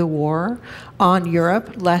effect of the war on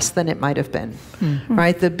Europe less than it might have been,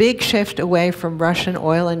 right? The big shift away from Russian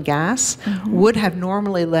oil and gas would have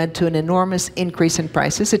normally led to an enormous increase in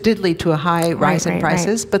prices. It did lead to a high rise in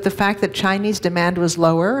prices, but the fact that Chinese demand was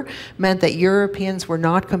lower meant that Europeans were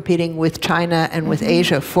not competing with China and with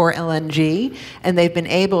Asia for LNG, and they've been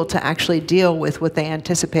able to actually deal with what they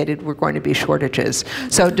anticipated were going to be shortages.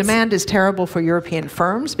 So demand is terrible for European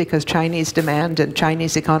firms because Chinese demand and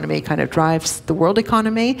Chinese economy kind of drives the world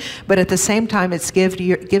economy, but at the same time it's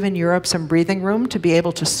given Europe some breathing room to be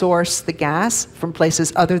able to source the gas from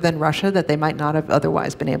places other than Russia that they might not have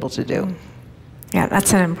otherwise been able to do. Yeah,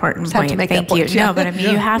 that's an important point. Thank you. No, but I mean,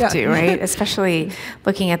 you have to, right? Especially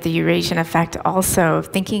looking at the Eurasian effect, also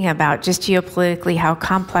thinking about just geopolitically how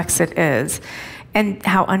complex it is and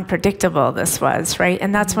how unpredictable this was, right?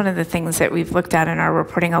 And that's one of the things that we've looked at in our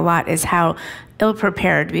reporting a lot is how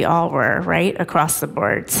ill-prepared we all were, right, across the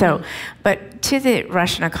board. So, but to the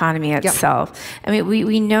Russian economy itself, I mean,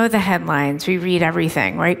 we know the headlines, we read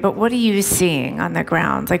everything, right? But what are you seeing on the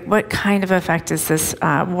ground? Like, what kind of effect is this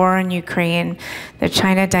war in Ukraine, the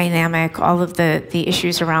China dynamic, all of the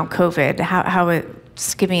issues around COVID,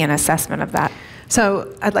 just give me an assessment of that.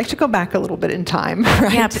 So I'd like to go back a little bit in time,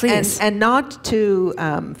 right? Yeah, please. And not to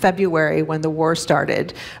February when the war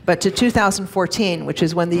started, but to 2014, which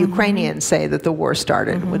is when the Ukrainians say that the war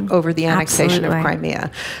started over the annexation of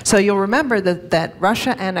Crimea. So you'll remember that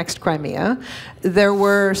Russia annexed Crimea. There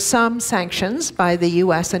were some sanctions by the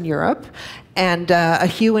US and Europe, and a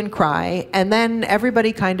hue and cry, and then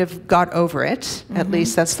everybody kind of got over it. At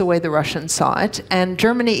least that's the way the Russians saw it. And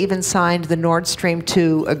Germany even signed the Nord Stream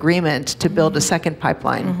 2 agreement to build a second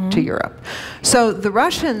pipeline to Europe. So the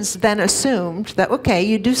Russians then assumed that, okay,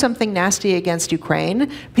 you do something nasty against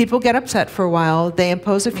Ukraine, people get upset for a while, they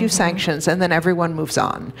impose a few sanctions, and then everyone moves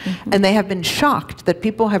on. And they have been shocked that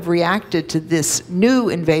people have reacted to this new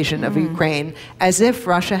invasion of Ukraine as if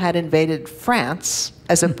Russia had invaded France,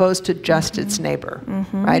 as opposed to just its neighbor,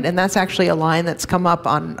 right? And that's actually a line that's come up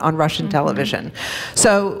on Russian television.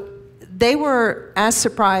 So they were as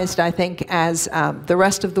surprised, I think, as the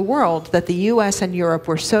rest of the world that the US and Europe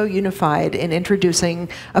were so unified in introducing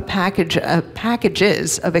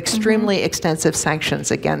packages of extremely extensive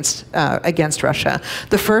sanctions against Russia.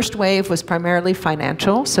 The first wave was primarily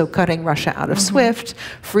financial, so cutting Russia out of SWIFT,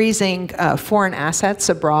 freezing foreign assets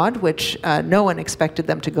abroad, which no one expected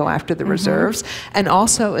them to go after the reserves, and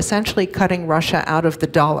also essentially cutting Russia out of the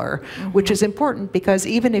dollar, which is important because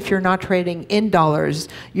even if you're not trading in dollars,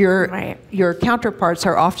 your counterparts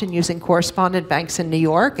are often using correspondent banks in New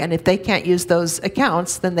York, and if they can't use those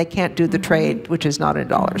accounts, then they can't do the trade, which is not in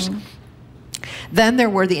dollars. Then there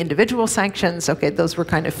were the individual sanctions. Okay, those were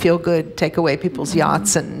kind of feel-good, take away people's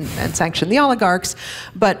yachts and sanction the oligarchs.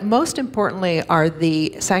 But most importantly are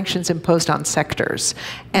the sanctions imposed on sectors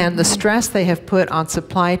and the stress they have put on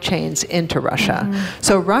supply chains into Russia.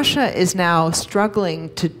 So Russia is now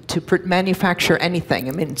struggling to manufacture anything.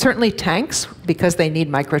 I mean, certainly tanks, because they need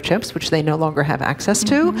microchips, which they no longer have access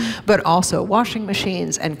to, but also washing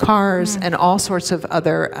machines and cars and all sorts of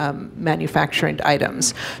other manufacturing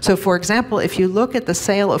items. So for example, if you look at the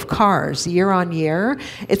sale of cars year on year,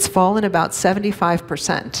 it's fallen about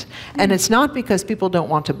 75%. And it's not because people don't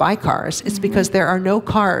want to buy cars, it's because there are no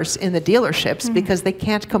cars in the dealerships because they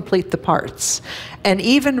can't complete the parts. And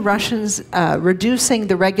even Russians reducing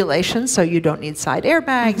the regulations, so you don't need side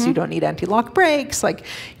airbags, you don't need anti-lock brakes, like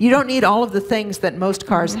you don't need all of the things that most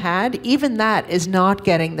cars had, even that is not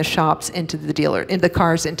getting the shops into the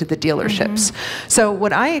cars into the dealerships. So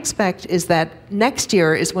what I expect is that next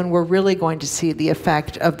year is when we're really going to see the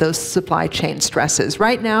effect of those supply chain stresses.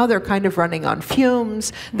 Right now, they're kind of running on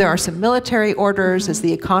fumes. There are some military orders as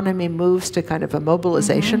the economy moves to kind of a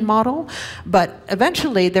mobilization model. But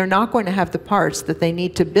eventually, they're not going to have the parts that they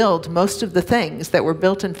need to build most of the things that were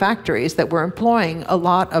built in factories that were employing a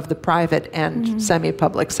lot of the private and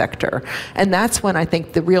semi-public sector. And that's when I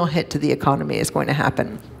think the real hit to the economy is going to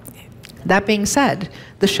happen. That being said,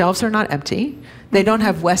 the shelves are not empty. They don't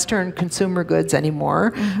have Western consumer goods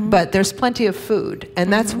anymore, but there's plenty of food.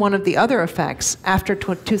 And that's one of the other effects. After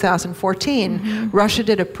 2014, Russia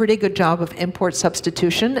did a pretty good job of import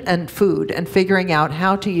substitution and food and figuring out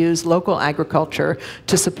how to use local agriculture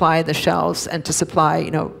to supply the shelves and to supply,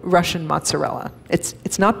 you know, Russian mozzarella.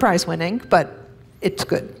 It's not prize winning, but it's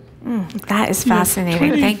good. That is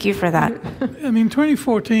fascinating. Thank you for that. I mean,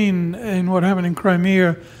 2014 and what happened in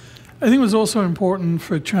Crimea, I think was also important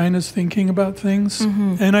for China's thinking about things.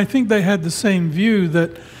 And I think they had the same view that,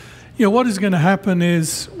 you know, what is going to happen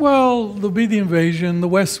is, well, there'll be the invasion, the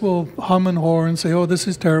West will hum and haw and say, oh, this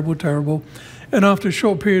is terrible, terrible. And after a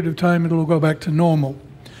short period of time, it'll go back to normal.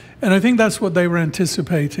 And I think that's what they were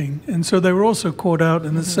anticipating. And so they were also caught out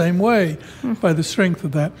in the same way by the strength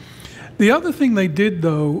of that. The other thing they did,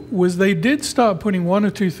 though, was they did start putting one or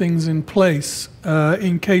two things in place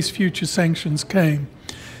in case future sanctions came.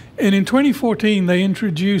 And in 2014, they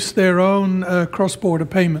introduced their own cross-border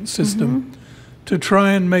payment system to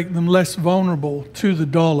try and make them less vulnerable to the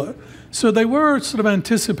dollar. So they were sort of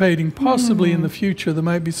anticipating possibly in the future there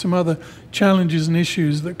might be some other challenges and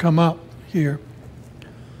issues that come up here.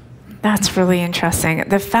 That's really interesting.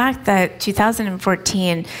 The fact that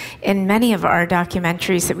 2014, in many of our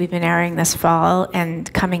documentaries that we've been airing this fall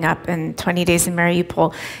and coming up in 20 Days in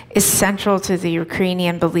Mariupol, is central to the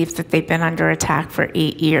Ukrainian belief that they've been under attack for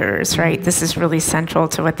 8 years, right? This is really central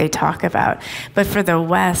to what they talk about. But for the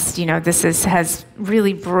West, you know, this has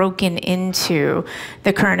really broken into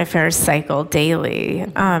the current affairs cycle daily.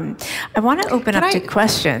 I want to open up to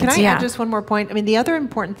questions. Can I add just one more point? I mean, the other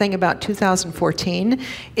important thing about 2014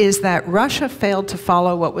 is that Russia failed to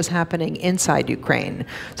follow what was happening inside Ukraine.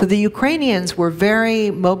 So the Ukrainians were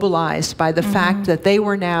very mobilized by the fact that they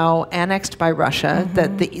were now annexed by Russia,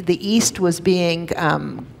 that the East was being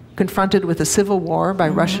confronted with a civil war by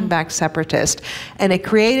Russian-backed separatists, and it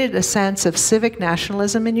created a sense of civic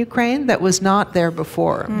nationalism in Ukraine that was not there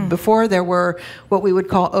before. Before, there were what we would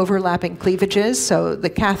call overlapping cleavages, so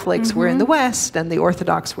the Catholics were in the West, and the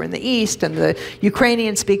Orthodox were in the East, and the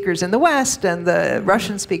Ukrainian speakers in the West, and the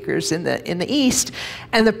Russian speakers in the East,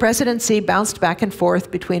 and the presidency bounced back and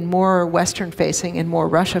forth between more Western-facing and more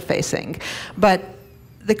Russia-facing. But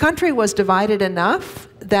the country was divided enough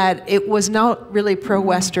that it was not really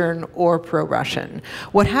pro-Western or pro-Russian.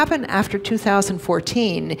 What happened after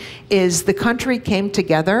 2014 is the country came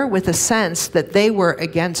together with a sense that they were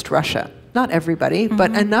against Russia. Not everybody,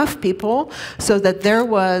 but enough people so that there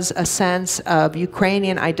was a sense of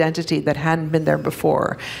Ukrainian identity that hadn't been there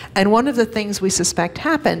before. And one of the things we suspect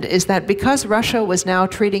happened is that because Russia was now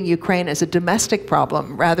treating Ukraine as a domestic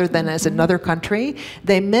problem rather than as another country,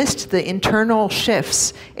 they missed the internal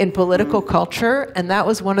shifts in political culture, and that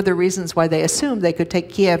was one of the reasons why they assumed they could take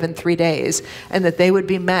Kiev in 3 days, and that they would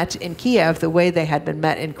be met in Kiev the way they had been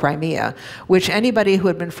met in Crimea, which anybody who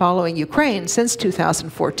had been following Ukraine since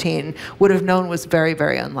 2014 would have known was very,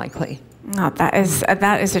 very unlikely. No, that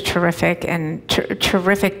is a terrific and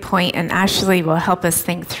terrific point, and actually will help us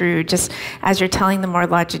think through, just as you're telling the more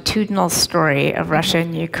longitudinal story of Russia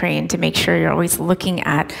and Ukraine, to make sure you're always looking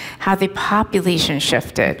at how the population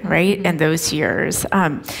shifted, right, in those years.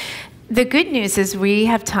 The good news is we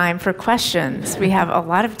have time for questions. We have a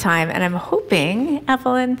lot of time, and I'm hoping,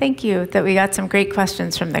 Evelyn, thank you, that we got some great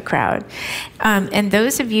questions from the crowd. And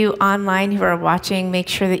those of you online who are watching, make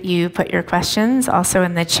sure that you put your questions also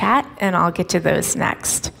in the chat, and I'll get to those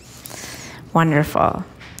next. Wonderful.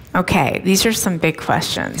 Okay, these are some big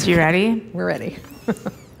questions. You ready? We're ready.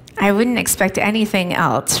 I wouldn't expect anything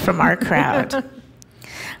else from our crowd. I'm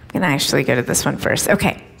going to actually go to this one first.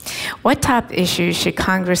 Okay. What top issues should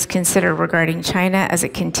Congress consider regarding China as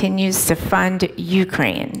it continues to fund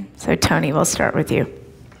Ukraine? So, Tony, we'll start with you.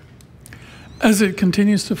 As it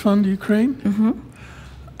continues to fund Ukraine?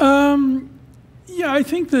 Yeah, I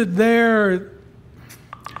think that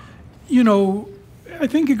I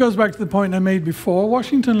think it goes back to the point I made before.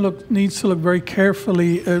 Washington needs to look very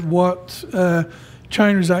carefully at what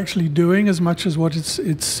China is actually doing as much as what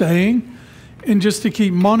it's saying, and just to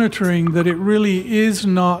keep monitoring that it really is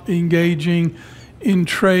not engaging in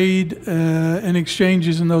trade and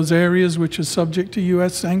exchanges in those areas which are subject to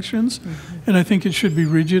U.S. sanctions. And I think it should be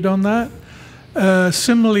rigid on that.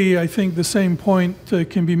 Similarly, I think the same point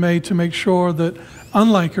can be made to make sure that,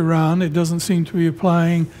 unlike Iran, it doesn't seem to be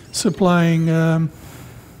supplying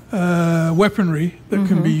weaponry that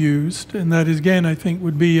can be used. And that, again, I think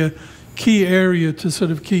would be a key area to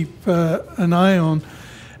sort of keep an eye on.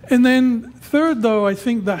 And then third, though, I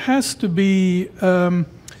think there has to be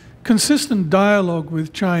consistent dialogue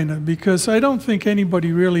with China, because I don't think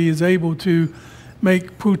anybody really is able to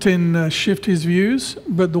make Putin shift his views.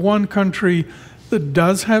 But the one country that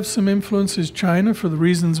does have some influence is China, for the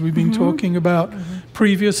reasons we've been talking about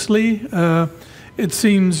previously. It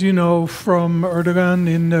seems, you know, from Erdogan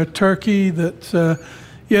in Turkey that,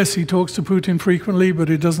 yes, he talks to Putin frequently, but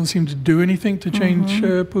it doesn't seem to do anything to change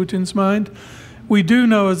Putin's mind. We do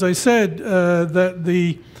know, as I said, that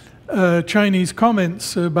the Chinese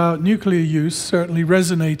comments about nuclear use certainly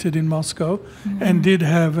resonated in Moscow and did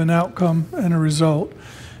have an outcome and a result.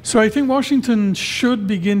 So I think Washington should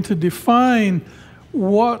begin to define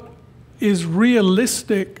what is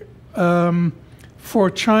realistic for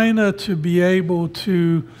China to be able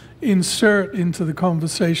to insert into the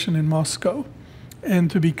conversation in Moscow, and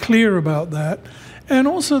to be clear about that. And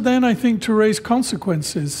also then, I think, to raise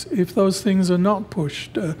consequences if those things are not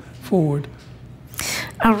pushed forward.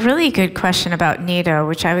 A really good question about NATO,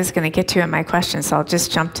 which I was going to get to in my question, so I'll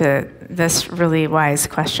just jump to this really wise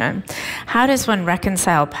question. How does one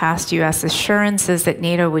reconcile past U.S. assurances that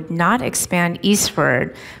NATO would not expand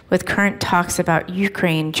eastward with current talks about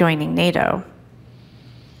Ukraine joining NATO?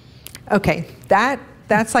 Okay,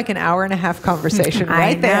 that's like an hour-and-a-half conversation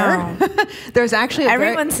right there. There's actually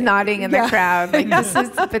everyone's nodding in the crowd. Like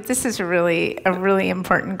this is really a really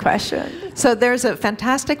important question. So there's a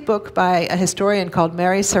fantastic book by a historian called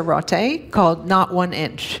Mary Serrote called "Not 1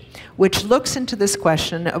 Inch," which looks into this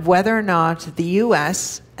question of whether or not the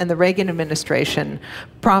U.S. and the Reagan administration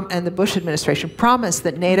and the Bush administration promised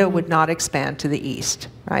that NATO would not expand to the east,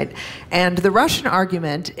 right? And the Russian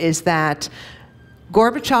argument is that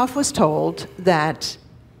Gorbachev was told that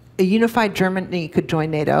a unified Germany could join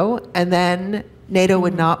NATO, and then NATO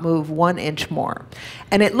would not move 1 inch more.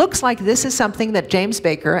 And it looks like this is something that James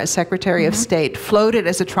Baker, as Secretary of State, floated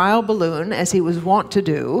as a trial balloon, as he was wont to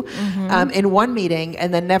do, in one meeting,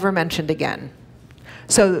 and then never mentioned again.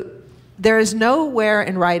 So there is nowhere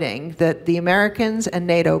in writing that the Americans and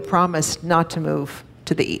NATO promised not to move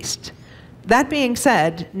to the east. That being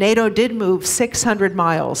said, NATO did move 600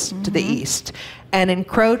 miles to the east and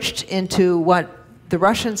encroached into what the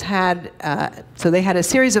Russians had. So they had a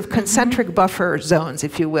series of concentric buffer zones,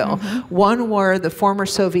 if you will. One were the former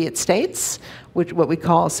Soviet states, which what we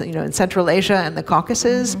call, you know, in Central Asia and the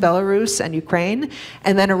Caucasus, Belarus and Ukraine.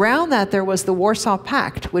 And then around that there was the Warsaw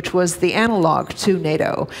Pact, which was the analog to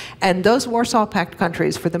NATO. And those Warsaw Pact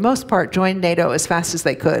countries, for the most part, joined NATO as fast as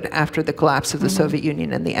they could after the collapse of the Soviet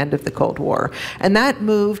Union and the end of the Cold War. And that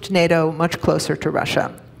moved NATO much closer to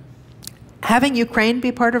Russia. Having Ukraine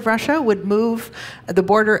be part of Russia would move the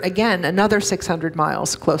border again another 600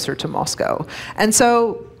 miles closer to Moscow. And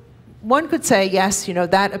so one could say, yes, you know,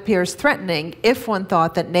 that appears threatening if one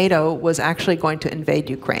thought that NATO was actually going to invade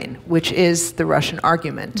Ukraine, which is the Russian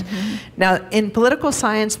argument. Now, in political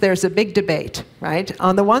science, there's a big debate, right?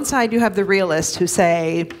 On the one side, you have the realists who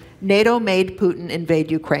say NATO made Putin invade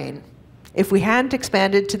Ukraine. If we hadn't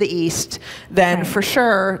expanded to the east, then for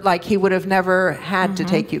sure, like, he would have never had to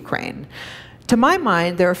take Ukraine. To my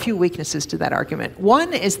mind, there are a few weaknesses to that argument.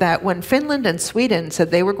 One is that when Finland and Sweden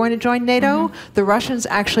said they were going to join NATO, the Russians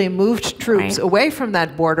actually moved troops away from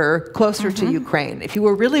that border closer to Ukraine. If you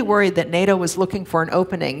were really worried that NATO was looking for an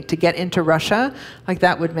opening to get into Russia, like,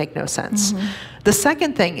 that would make no sense. The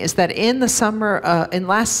second thing is that in the summer, in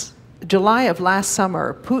July of last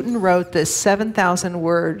summer, Putin wrote this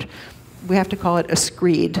 7,000-word, we have to call it a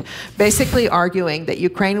screed, basically arguing that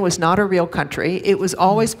Ukraine was not a real country. It was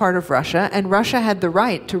always part of Russia, and Russia had the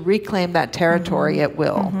right to reclaim that territory at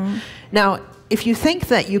will. Now, if you think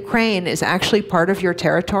that Ukraine is actually part of your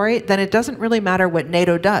territory, then it doesn't really matter what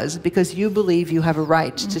NATO does, because you believe you have a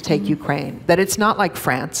right to take Ukraine. That it's not like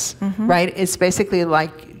France, right? It's basically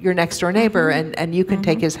like your next door neighbor, and you can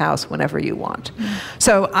take his house whenever you want.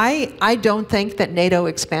 So I don't think that NATO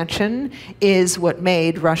expansion is what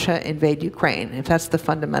made Russia invade Ukraine, if that's the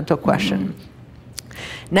fundamental question.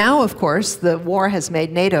 Now, of course, the war has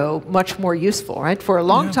made NATO much more useful, right? For a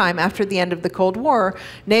long time after the end of the Cold War,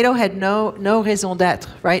 NATO had no raison d'être,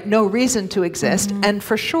 right? No reason to exist. And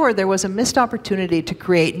for sure, there was a missed opportunity to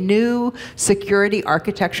create new security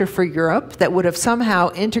architecture for Europe that would have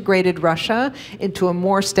somehow integrated Russia into a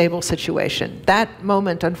more stable situation. That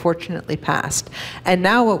moment, unfortunately, passed. And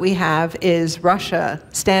now what we have is Russia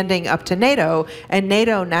standing up to NATO, and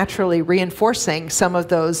NATO naturally reinforcing some of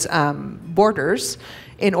those borders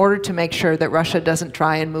in order to make sure that Russia doesn't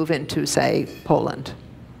try and move into, say, Poland.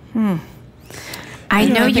 I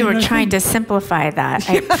know you were trying to simplify that.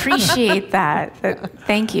 I appreciate that.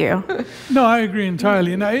 Thank you. No, I agree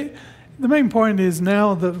entirely. And the main point is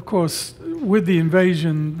now that, of course, with the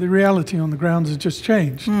invasion, the reality on the ground has just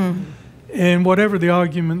changed. And whatever the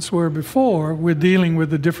arguments were before, we're dealing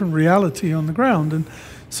with a different reality on the ground. And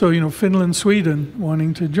so, Finland, Sweden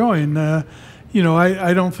wanting to join,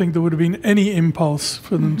 I don't think there would have been any impulse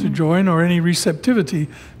for them to join or any receptivity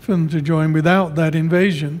for them to join without that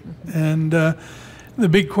invasion. And the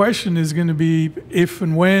big question is going to be if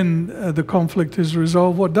and when the conflict is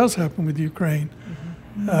resolved, what does happen with Ukraine?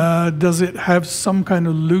 Does it have some kind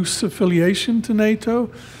of loose affiliation to NATO?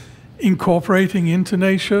 Incorporating into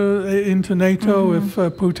NATO if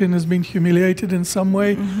Putin has been humiliated in some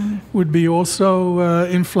way would be also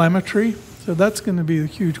inflammatory. So that's going to be a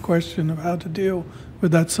huge question of how to deal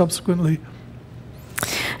with that subsequently.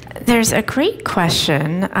 There's a great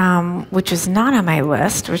question, which is not on my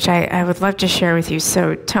list, which I would love to share with you.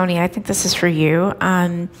 So, Tony, I think this is for you.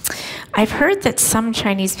 I've heard that some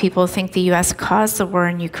Chinese people think the U.S. caused the war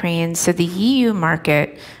in Ukraine so the EU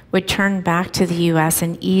market would turn back to the U.S.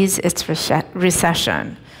 and ease its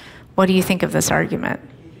recession. What do you think of this argument?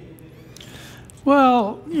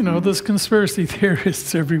 Well, there's conspiracy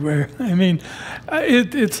theorists everywhere. I mean,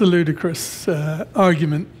 it's a ludicrous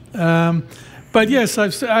argument. But yes,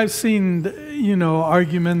 I've seen,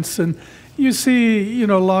 arguments, and you see,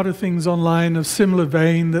 a lot of things online of similar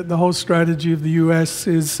vein, that the whole strategy of the U.S.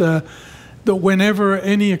 is that whenever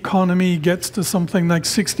any economy gets to something like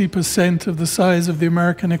 60% of the size of the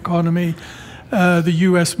American economy, the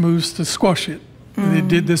U.S. moves to squash it. It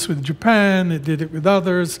did this with Japan, it did it with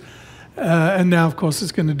others, and now, of course,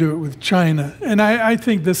 it's going to do it with China. And I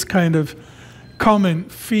think this kind of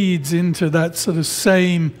comment feeds into that sort of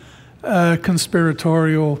same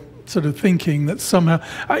conspiratorial sort of thinking that somehow,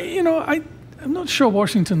 I'm not sure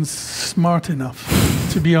Washington's smart enough,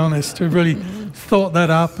 to be honest, to really thought that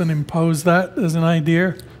up and imposed that as an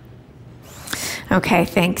idea. Okay,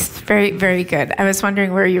 thanks. Very, very good. I was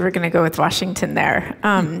wondering where you were going to go with Washington there.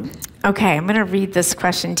 Okay, I'm going to read this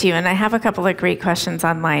question to you, and I have a couple of great questions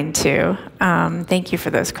online too. Thank you for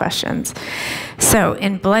those questions. So,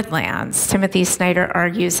 in Bloodlands, Timothy Snyder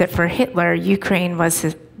argues that for Hitler, Ukraine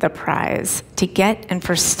was the prize to get, and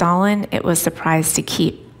for Stalin, it was the prize to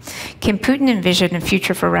keep. Can Putin envision a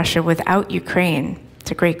future for Russia without Ukraine? It's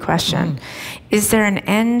a great question. Is there an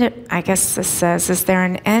end, I guess this says, is there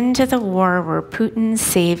an end to the war where Putin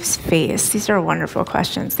saves face? These are wonderful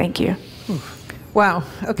questions. Thank you. Wow,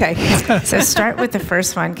 okay. So start with the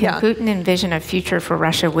first one. Can Putin envision a future for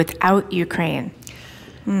Russia without Ukraine?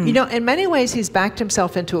 In many ways, he's backed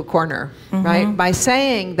himself into a corner, right? By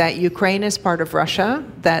saying that Ukraine is part of Russia,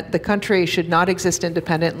 that the country should not exist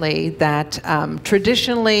independently, that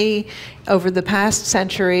traditionally, over the past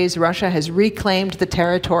centuries, Russia has reclaimed the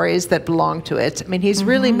territories that belong to it. I mean, he's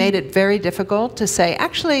really made it very difficult to say,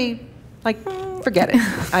 actually, forget it.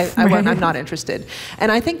 I'm not interested.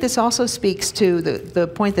 And I think this also speaks to the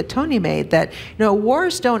point that Tony made, that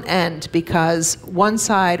wars don't end because one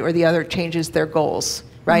side or the other changes their goals,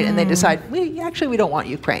 right? And they decide, we don't want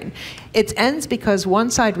Ukraine. It ends because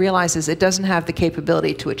one side realizes it doesn't have the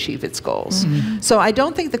capability to achieve its goals. So I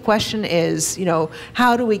don't think the question is,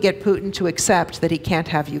 how do we get Putin to accept that he can't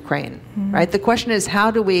have Ukraine, right? The question is,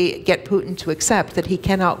 how do we get Putin to accept that he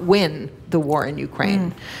cannot win the war in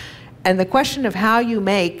Ukraine? And the question of how you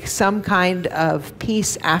make some kind of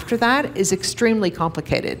peace after that is extremely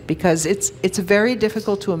complicated, because it's very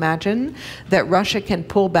difficult to imagine that Russia can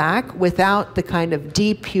pull back without the kind of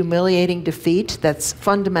deep, humiliating defeat that's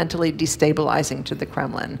fundamentally destabilizing to the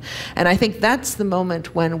Kremlin. And I think that's the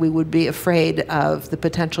moment when we would be afraid of the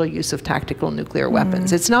potential use of tactical nuclear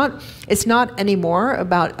weapons. It's not anymore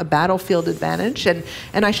about a battlefield advantage. And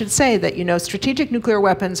I should say that, strategic nuclear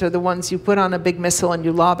weapons are the ones you put on a big missile and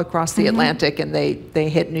you lob across the Atlantic and they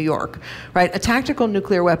hit New York, right? A tactical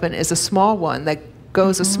nuclear weapon is a small one that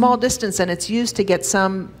goes a small distance, and it's used to get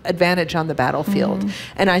some advantage on the battlefield.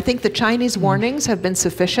 And I think the Chinese warnings have been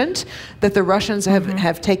sufficient that the Russians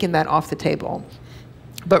have taken that off the table.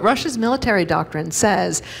 But Russia's military doctrine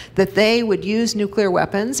says that they would use nuclear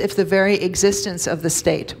weapons if the very existence of the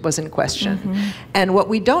state was in question. And what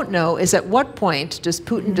we don't know is at what point does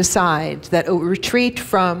Putin decide that a retreat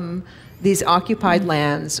from these occupied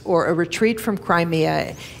lands or a retreat from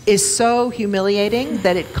Crimea is so humiliating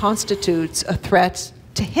that it constitutes a threat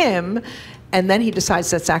to him, and then he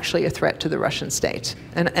decides that's actually a threat to the Russian state.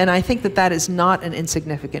 And I think that that is not an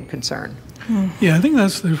insignificant concern. Yeah, I think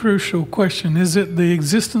that's the crucial question. Is it the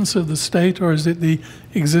existence of the state or is it the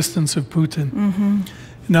existence of Putin?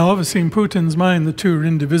 Now, obviously, in Putin's mind, the two are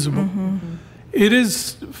indivisible. It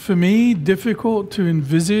is, for me, difficult to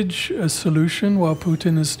envisage a solution while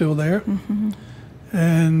Putin is still there.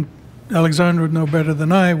 And Alexandra would know better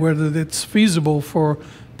than I whether it's feasible for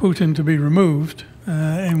Putin to be removed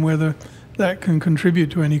and whether that can contribute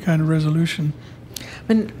to any kind of resolution.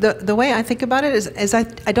 And the way I think about it is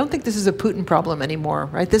I don't think this is a Putin problem anymore,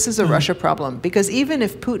 right? This is a Russia problem, because even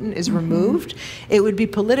if Putin is removed, it would be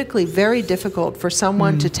politically very difficult for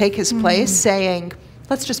someone to take his place saying,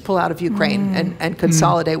 let's just pull out of Ukraine and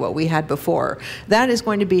consolidate what we had before. That is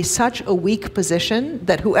going to be such a weak position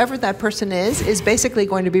that whoever that person is basically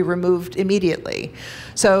going to be removed immediately.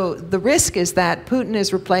 So the risk is that Putin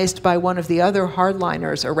is replaced by one of the other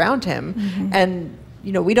hardliners around him, and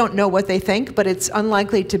we don't know what they think, but it's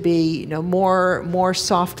unlikely to be more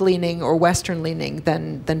soft-leaning or Western-leaning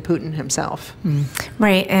than Putin himself.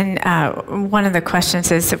 Right, and one of the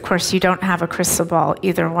questions is, of course, you don't have a crystal ball,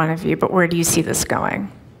 either one of you, but where do you see this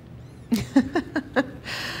going?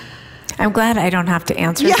 I'm glad I don't have to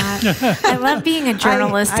answer that. I love being a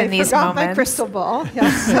journalist in these moments. I forgot my crystal ball.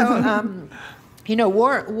 So,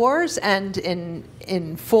 wars end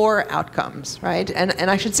in four outcomes, right? And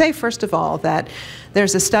I should say, first of all, that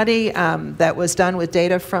there's a study that was done with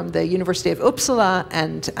data from the University of Uppsala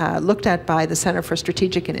and looked at by the Center for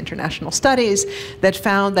Strategic and International Studies that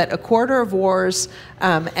found that a quarter of wars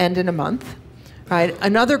end in a month, right?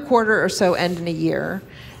 Another quarter or so end in a year.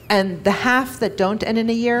 And the half that don't end in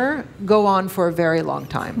a year go on for a very long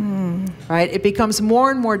time, right? It becomes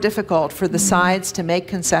more and more difficult for the sides to make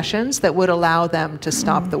concessions that would allow them to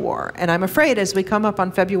stop the war. And I'm afraid as we come up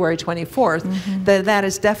on February 24th, that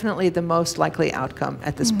is definitely the most likely outcome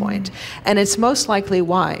at this point. And it's most likely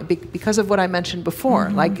why? Because of what I mentioned before.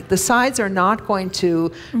 Like, the sides are not going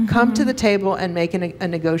to come to the table and make a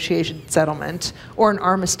negotiation settlement or an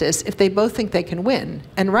armistice if they both think they can win.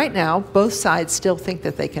 And right now, both sides still think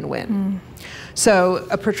that they can win. So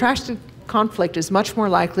a protracted conflict is much more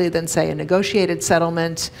likely than, say, a negotiated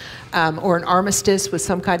settlement or an armistice with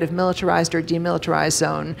some kind of militarized or demilitarized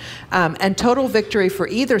zone. And total victory for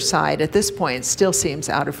either side at this point still seems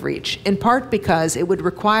out of reach, in part because it would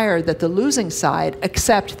require that the losing side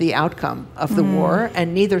accept the outcome of the war,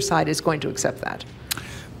 and neither side is going to accept that.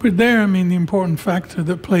 But there, I mean, the important factor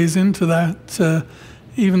that plays into that,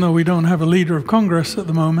 even though we don't have a leader of Congress at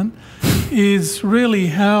the moment, is really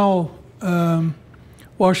how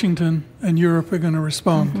Washington and Europe are going to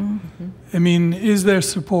respond. I mean, is their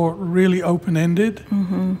support really open-ended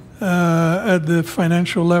at the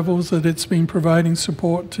financial levels that it's been providing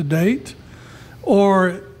support to date?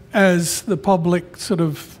 Or as the public sort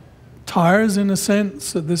of tires, in a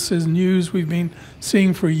sense, that this is news we've been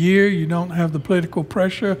seeing for a year, you don't have the political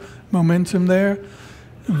pressure, momentum there,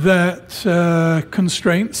 that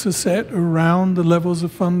constraints are set around the levels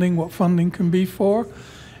of funding, what funding can be for,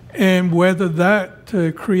 and whether that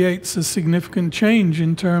creates a significant change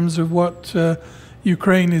in terms of what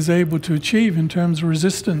Ukraine is able to achieve in terms of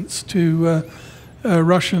resistance to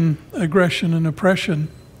Russian aggression and oppression.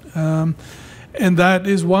 And that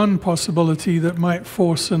is one possibility that might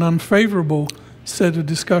force an unfavorable set of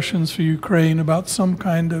discussions for Ukraine about some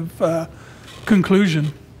kind of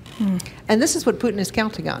conclusion. And this is what Putin is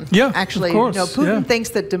counting on. Yeah, actually, of course, Putin thinks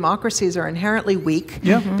that democracies are inherently weak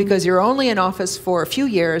because you're only in office for a few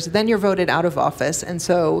years, then you're voted out of office, and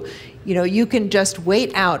so you can just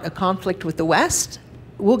wait out a conflict with the West.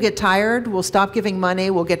 We'll get tired, we'll stop giving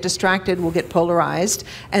money, we'll get distracted, we'll get polarized,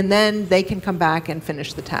 and then they can come back and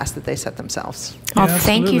finish the task that they set themselves. Well,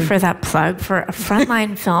 thank you for that plug for a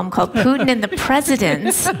Frontline film called Putin and the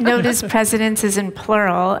Presidents. Notice presidents is in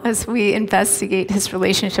plural as we investigate his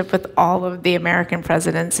relationship with all of the American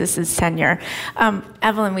presidents as his tenure.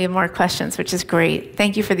 Evelyn, we have more questions, which is great.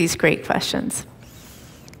 Thank you for these great questions.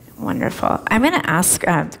 Wonderful. I'm going to ask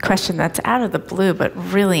a question that's out of the blue, but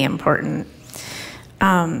really important.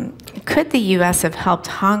 Could the U.S. have helped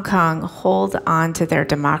Hong Kong hold on to their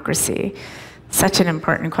democracy? Such an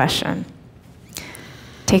important question.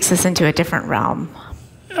 Takes us into a different realm.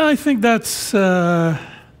 I think that's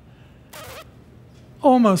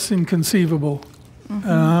almost inconceivable.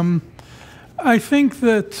 I think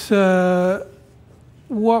that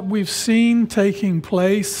what we've seen taking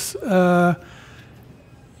place,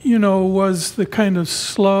 was the kind of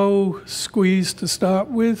slow squeeze to start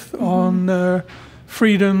with on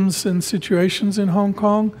freedoms and situations in Hong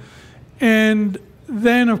Kong. And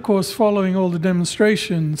then, of course, following all the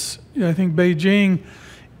demonstrations, I think Beijing,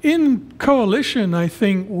 in coalition, I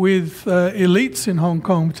think, with elites in Hong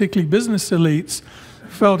Kong, particularly business elites,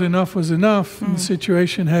 felt enough was enough, and the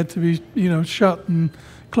situation had to be, shut and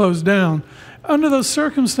closed down. Under those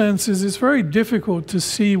circumstances, it's very difficult to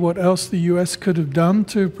see what else the U.S. could have done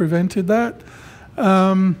to have prevented that.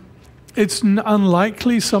 It's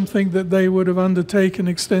unlikely something that they would have undertaken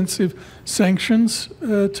extensive sanctions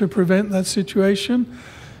to prevent that situation.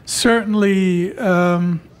 Certainly,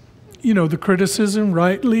 the criticism,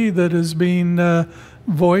 rightly, that has been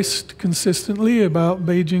voiced consistently about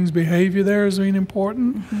Beijing's behavior there has been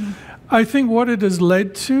important. I think what it has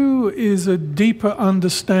led to is a deeper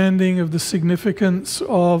understanding of the significance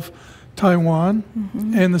of Taiwan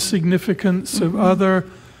and the significance of other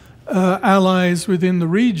allies within the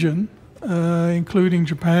region, including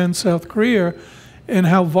Japan, South Korea, and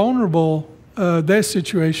how vulnerable their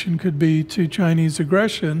situation could be to Chinese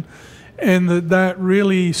aggression, and that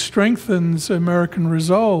really strengthens American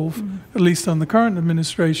resolve, at least on the current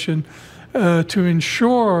administration, to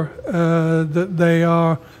ensure that they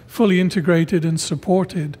are fully integrated and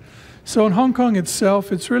supported. So in Hong Kong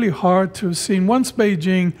itself, it's really hard to have seen. Once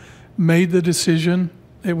Beijing made the decision,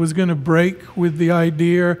 it was going to break with the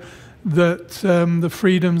idea that the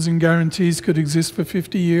freedoms and guarantees could exist for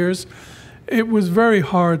 50 years. It was very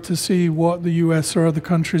hard to see what the US or other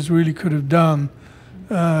countries really could have done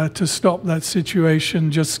to stop that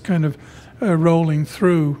situation just kind of rolling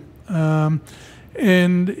through.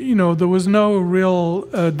 And, there was no real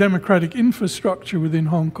democratic infrastructure within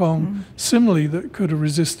Hong Kong, similarly, that could have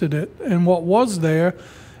resisted it. And what was there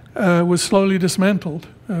was slowly dismantled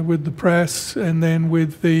with the press and then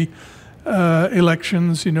with the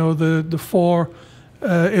elections. The four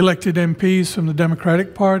elected MPs from the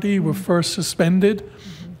Democratic Party were first suspended,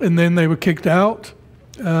 and then they were kicked out.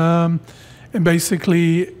 And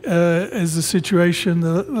basically, as the situation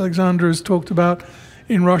that Alexandra has talked about,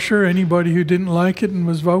 in Russia, anybody who didn't like it and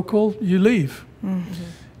was vocal, you leave.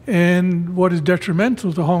 And what is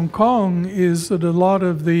detrimental to Hong Kong is that a lot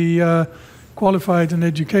of the qualified and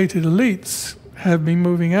educated elites have been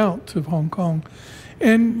moving out of Hong Kong.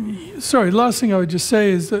 And, sorry, last thing I would just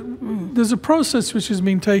say is that there's a process which has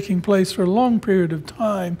been taking place for a long period of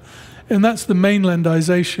time, and that's the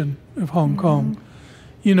mainlandization of Hong Kong.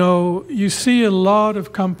 You see a lot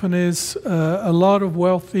of companies, a lot of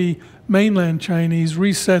wealthy mainland Chinese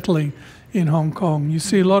resettling in Hong Kong. You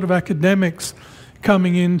see a lot of academics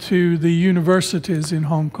coming into the universities in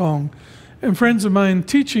Hong Kong. And friends of mine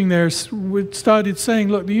teaching there started saying,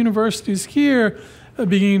 look, the universities here are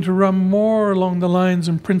beginning to run more along the lines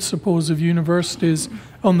and principles of universities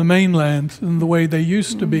on the mainland than the way they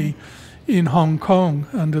used to be in Hong Kong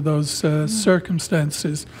under those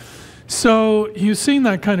circumstances. So you've seen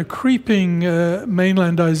that kind of creeping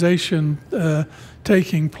mainlandization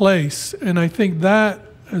taking place, and I think that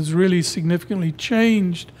has really significantly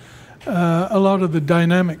changed a lot of the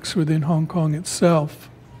dynamics within Hong Kong itself.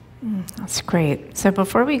 That's great. So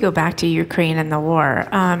before we go back to Ukraine and the war,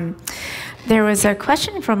 there was a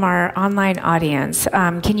question from our online audience.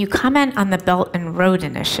 Can you comment on the Belt and Road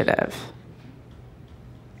Initiative?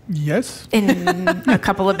 Yes. In a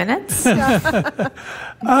couple of minutes? It's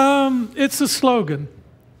a slogan.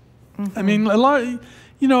 I mean, a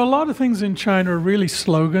lot of things in China are really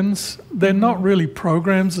slogans. They're not really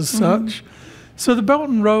programs as such. So the Belt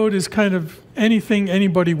and Road is kind of anything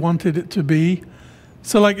anybody wanted it to be.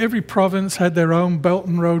 So like every province had their own Belt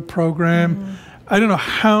and Road program. I don't know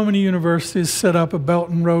how many universities set up a Belt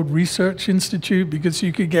and Road Research Institute because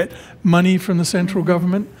you could get money from the central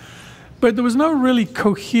government. But there was no really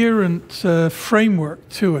coherent framework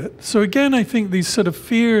to it. So again, I think these sort of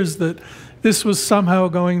fears that this was somehow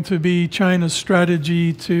going to be China's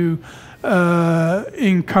strategy to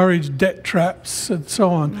encourage debt traps and so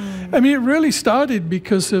on. I mean, it really started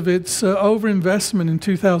because of its overinvestment in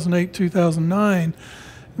 2008, 2009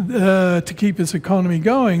 to keep its economy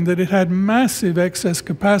going, that it had massive excess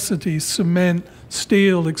capacity, cement,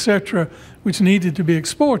 steel, etc., which needed to be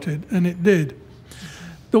exported, and it did.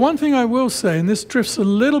 The one thing I will say, and this drifts a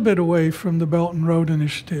little bit away from the Belt and Road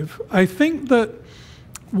Initiative, I think that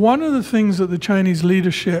one of the things that the Chinese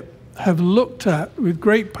leadership have looked at with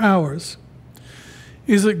great powers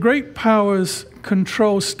is that great powers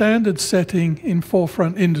control standard setting in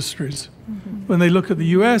forefront industries. When they look at the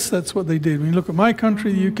US, that's what they did. When you look at my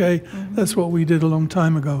country, the UK, that's what we did a long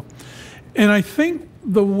time ago. And I think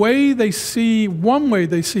the way they see, one way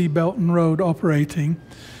they see Belt and Road operating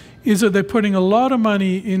is that they're putting a lot of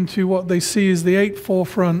money into what they see as the 8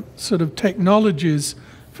 forefront sort of technologies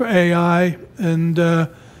for AI and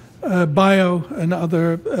bio and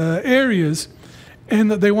other areas, and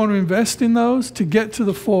that they want to invest in those to get to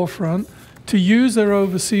the forefront, to use their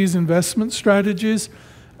overseas investment strategies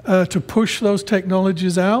to push those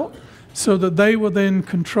technologies out so that they will then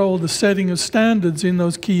control the setting of standards in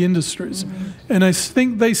those key industries. And I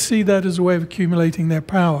think they see that as a way of accumulating their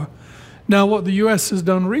power. Now, what the US has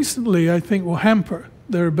done recently, I think, will hamper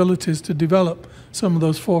their abilities to develop some of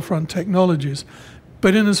those forefront technologies.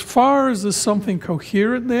 But in as far as there's something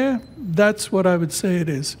coherent there, that's what I would say it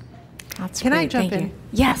is. Can I jump in?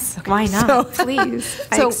 Yes, why not? Please.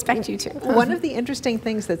 I expect you to. One of the interesting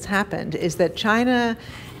things that's happened is that China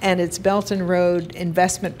and its Belt and Road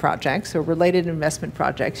investment projects or related investment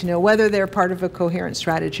projects, whether they're part of a coherent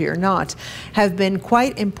strategy or not, have been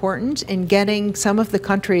quite important in getting some of the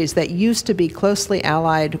countries that used to be closely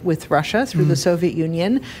allied with Russia through the Soviet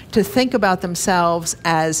Union to think about themselves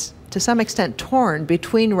as, to some extent, torn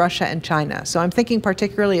between Russia and China. So I'm thinking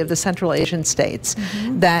particularly of the Central Asian states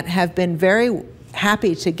that have been very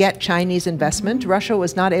happy to get Chinese investment. Russia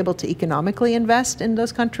was not able to economically invest in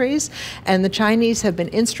those countries, and the Chinese have been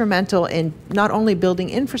instrumental in not only building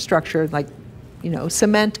infrastructure like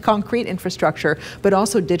cement, concrete infrastructure, but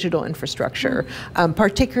also digital infrastructure,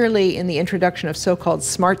 particularly in the introduction of so-called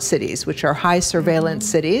smart cities, which are high surveillance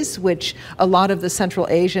cities, which a lot of the Central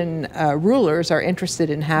Asian rulers are interested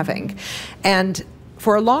in having. And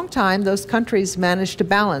for a long time, those countries managed to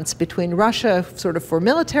balance between Russia sort of for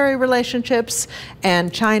military relationships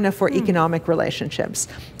and China for economic relationships.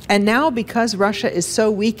 And now, because Russia is so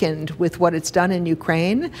weakened with what it's done in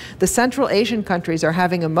Ukraine, the Central Asian countries are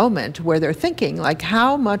having a moment where they're thinking, like,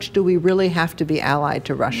 how much do we really have to be allied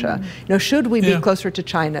to Russia? Should we be closer to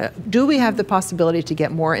China? Do we have the possibility to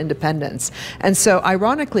get more independence? And so,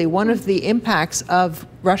 ironically, one of the impacts of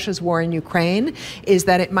Russia's war in Ukraine is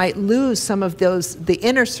that it might lose some of the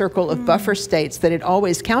inner circle of buffer states that it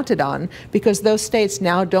always counted on, because those states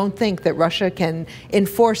now don't think that Russia can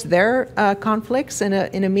enforce their conflicts in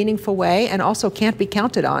a meaningful way, and also can't be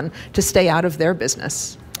counted on to stay out of their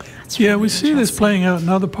business. Yeah, we see this playing out in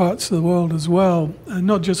other parts of the world as well,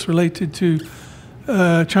 not just related to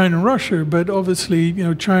China and Russia, but obviously,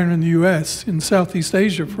 China and the US, in Southeast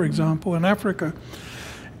Asia, for example, and Africa.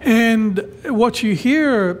 And what you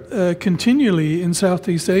hear continually in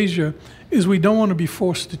Southeast Asia is we don't want to be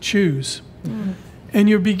forced to choose. And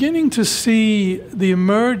you're beginning to see the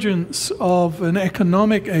emergence of an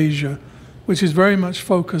economic Asia, which is very much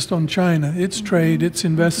focused on China, its trade, its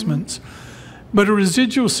investments, but a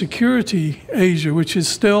residual security Asia, which is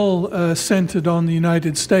still centered on the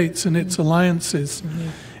United States and its alliances.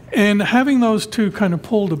 And having those two kind of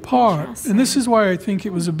pulled apart, and this is why I think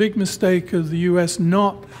it was a big mistake of the US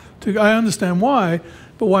not to, I understand why,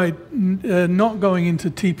 but why not going into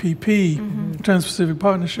TPP, Trans-Pacific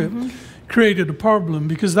Partnership, created a problem,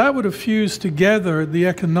 because that would have fused together the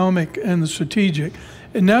economic and the strategic.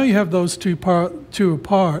 And now you have those two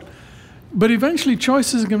apart. But eventually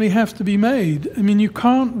choices are going to have to be made. I mean, you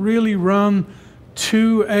can't really run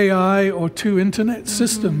two AI or two internet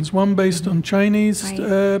systems, one based on Chinese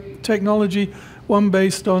technology, one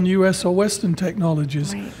based on US or Western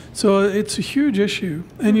technologies. So it's a huge issue.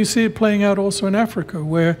 And you see it playing out also in Africa,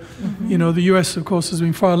 where the US, of course, has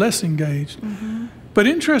been far less engaged. But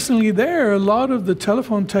interestingly there, a lot of the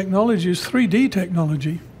telephone technology is 3D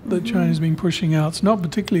technology that China's been pushing out. It's not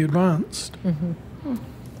particularly advanced.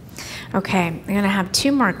 Okay, I'm going to have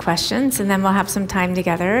two more questions, and then we'll have some time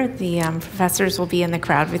together. The professors will be in the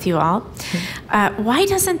crowd with you all. Why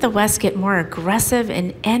doesn't the West get more aggressive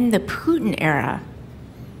and end the Putin era?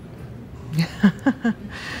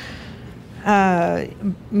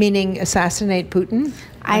 Meaning assassinate Putin?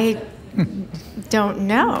 I don't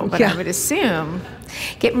know, but I would assume.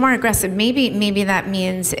 Get more aggressive. Maybe that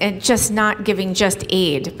means just not giving just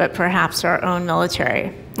aid, but perhaps our own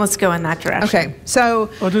military. Let's go in that direction. Okay, so...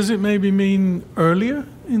 Or does it maybe mean earlier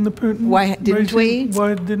in the Putin Why didn't regime? we?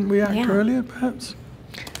 Why didn't we act earlier, perhaps?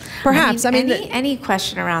 Perhaps. Any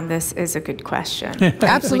question around this is a good question.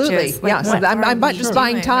 Absolutely, yes. I'm just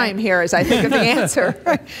buying time here as I think of the answer.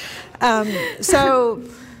 So...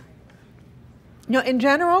 No, in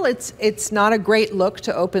general, it's not a great look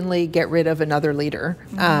to openly get rid of another leader.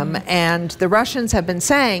 And the Russians have been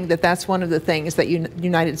saying that that's one of the things that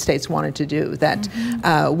United States wanted to do, that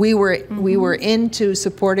we were into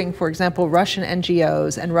supporting, for example, Russian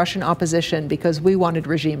NGOs and Russian opposition because we wanted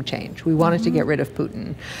regime change. We wanted to get rid of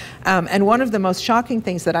Putin. And one of the most shocking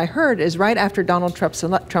things that I heard is right after Donald Trump's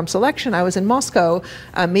election, I was in Moscow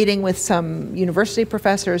meeting with some university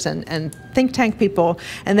professors and think tank people,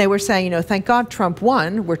 and they were saying, you know, thank God Trump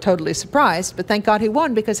won. We're totally surprised, but thank God he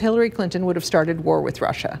won because Hillary Clinton would have started war with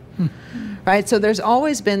Russia. Right? So there's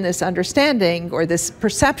always been this understanding or this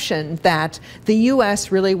perception that the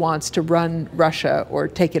U.S. really wants to run Russia or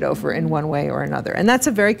take it over in one way or another. And that's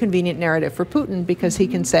a very convenient narrative for Putin because he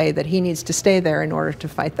can say that he needs to stay there in order to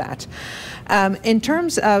fight that. In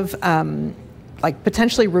terms of like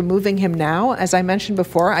potentially removing him now, as I mentioned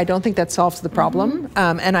before, I don't think that solves the problem.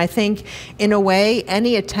 And I think, in a way,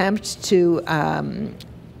 any attempt to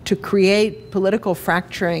create political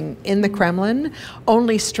fracturing in the Kremlin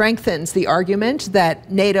only strengthens the argument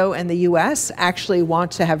that NATO and the US actually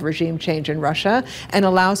want to have regime change in Russia and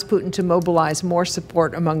allows Putin to mobilize more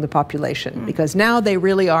support among the population because now they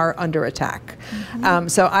really are under attack.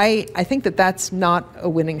 So I think that that's not a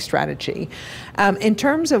winning strategy. In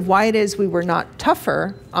terms of why it is we were not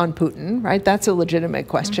tougher on Putin, right? That's a legitimate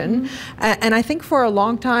question. And I think for a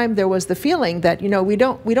long time there was the feeling that, you know, we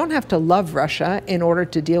don't have to love Russia in order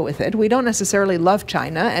to deal with it. We don't necessarily love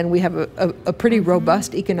China, and we have a pretty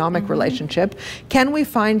robust economic relationship. Can we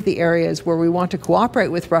find the areas where we want to cooperate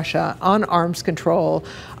with Russia on arms control,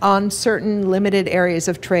 on certain limited areas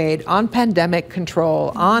of trade, on pandemic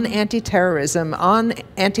control, on anti-terrorism, on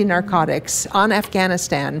anti-narcotics, on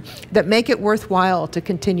Afghanistan, that make it worthwhile to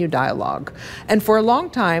continue dialogue? And for a long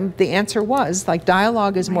time, the answer was, like,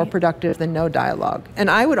 dialogue is more productive than no dialogue. And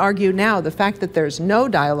I would argue now the fact that there's no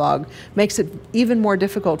dialogue makes it even more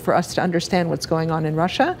difficult for us to understand what's going on in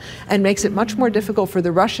Russia, and makes it much more difficult for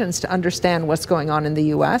the Russians to understand what's going on in the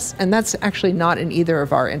US, and that's actually not in either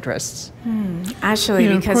of our interests. Actually,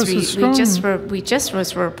 because we just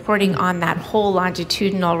was reporting on that whole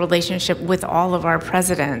longitudinal relationship with all of our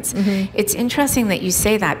presidents. It's interesting that you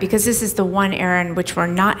say that, because this is the one era in which we're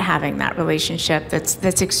not having that relationship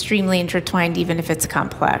that's extremely intertwined, even if it's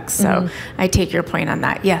complex. So I take your point on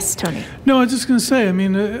that. Yes, Tony. No, I was just going to say, I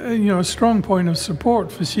mean, you know, a strong point of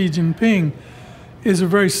support for Xi Jinping is a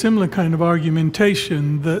very similar kind of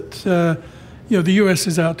argumentation that you know, the U.S.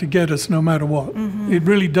 is out to get us no matter what. It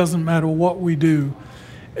really doesn't matter what we do.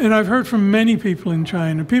 And I've heard from many people in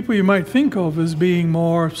China, people you might think of as being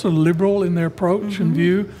more sort of liberal in their approach and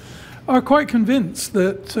view, are quite convinced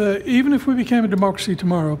that even if we became a democracy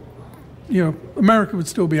tomorrow, you know, America would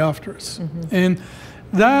still be after us. And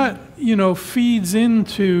that, you know, feeds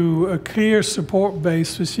into a clear support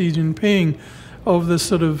base for Xi Jinping of the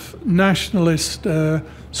sort of nationalist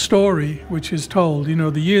story which is told, you know,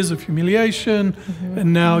 the years of humiliation,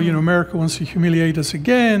 and now, you know, America wants to humiliate us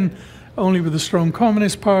again. Only with a strong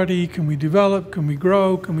Communist Party can we develop, can we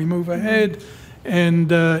grow, can we move ahead, and,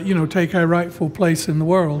 you know, take our rightful place in the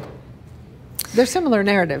world. They're similar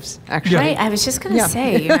narratives, actually. Right, I was just going to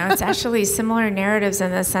say, you know, it's actually similar narratives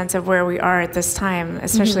in the sense of where we are at this time,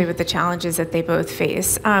 especially with the challenges that they both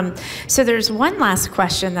face. So there's one last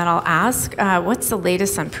question that I'll ask. What's the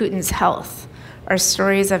latest on Putin's health? Are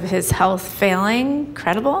stories of his health failing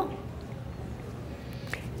credible?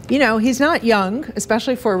 You know, he's not young,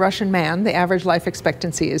 especially for a Russian man. The average life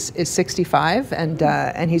expectancy is 65,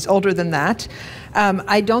 and he's older than that.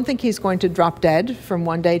 I don't think he's going to drop dead from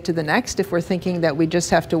one day to the next if we're thinking that we just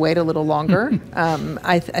have to wait a little longer.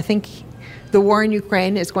 I think the war in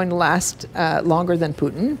Ukraine is going to last longer than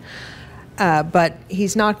Putin. But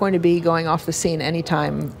he's not going to be going off the scene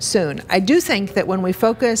anytime soon. I do think that when we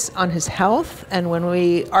focus on his health and when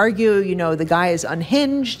we argue, you know, the guy is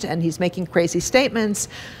unhinged and he's making crazy statements,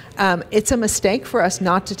 it's a mistake for us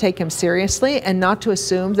not to take him seriously and not to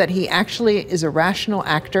assume that he actually is a rational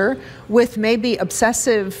actor with maybe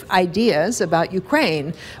obsessive ideas about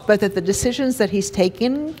Ukraine, but that the decisions that he's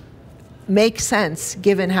taken make sense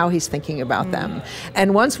given how he's thinking about them.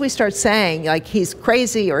 And once we start saying, like, he's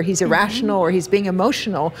crazy or he's irrational or he's being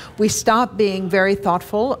emotional, we stop being very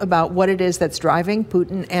thoughtful about what it is that's driving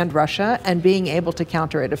Putin and Russia and being able to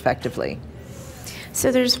counter it effectively.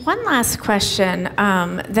 So there's one last question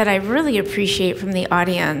that I really appreciate from the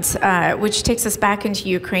audience, which takes us back into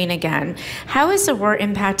Ukraine again. How is the war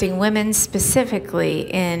impacting women specifically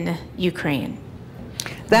in Ukraine?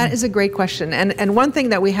 That is a great question. And one thing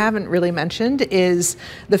that we haven't really mentioned is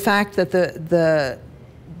the fact that the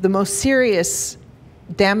most serious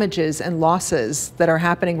damages and losses that are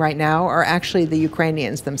happening right now are actually the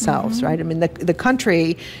Ukrainians themselves, right? I mean, the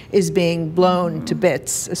country is being blown to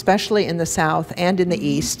bits, especially in the south and in the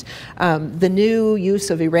east. The new use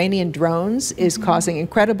of Iranian drones is causing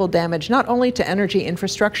incredible damage, not only to energy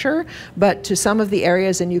infrastructure, but to some of the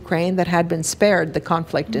areas in Ukraine that had been spared the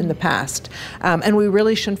conflict in the past. And we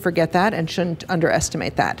really shouldn't forget that and shouldn't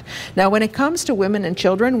underestimate that. Now, when it comes to women and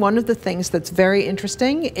children, one of the things that's very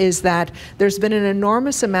interesting is that there's been an enormous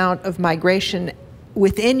amount of migration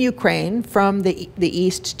within Ukraine from the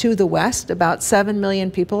east to the west. About 7 million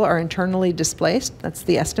people are internally displaced. That's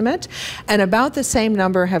the estimate. And about the same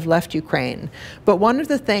number have left Ukraine. But one of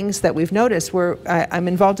the things that we've noticed, I'm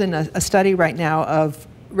involved in a study right now of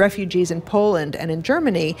refugees in Poland and in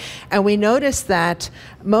Germany, and we noticed that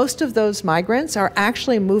most of those migrants are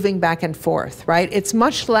actually moving back and forth, right? It's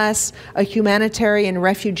much less a humanitarian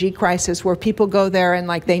refugee crisis where people go there and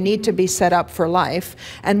like they need to be set up for life,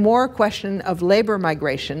 and more a question of labor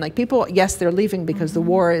migration. Like people, yes, they're leaving because the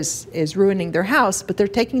war is ruining their house, but they're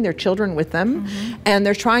taking their children with them, and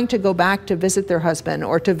they're trying to go back to visit their husband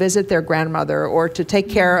or to visit their grandmother or to take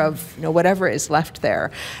care of, you know, whatever is left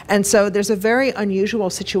there. And so there's a very unusual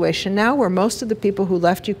situation now where most of the people who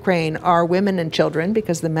left Ukraine are women and children,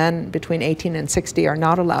 because the men between 18 and 60 are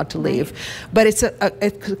not allowed to leave. But it's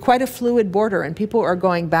quite a fluid border, and people are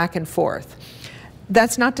going back and forth.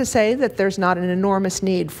 That's not to say that there's not an enormous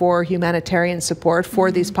need for humanitarian support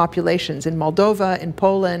for these populations in Moldova, in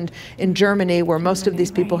Poland, in Germany, where most of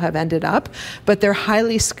these people have ended up. But they're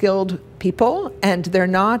highly skilled people, and they're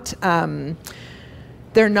not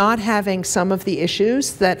having some of the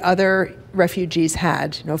issues that other refugees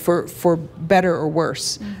had, you know, for better or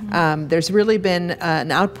worse. There's really been an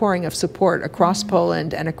outpouring of support across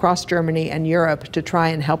Poland and across Germany and Europe to try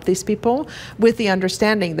and help these people, with the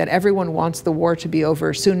understanding that everyone wants the war to be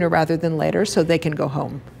over sooner rather than later so they can go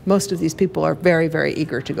home. Most of these people are very, very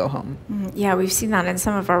eager to go home. Yeah, we've seen that in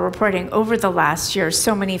some of our reporting over the last year.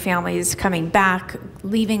 So many families coming back,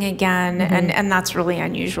 leaving again, and that's really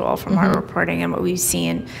unusual from our reporting and what we've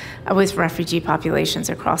seen with refugee populations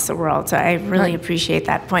across the world. So I really appreciate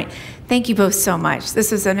that point. Thank you both so much.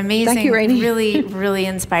 This was an amazing, really, really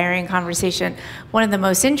inspiring conversation. One of the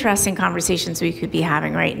most interesting conversations we could be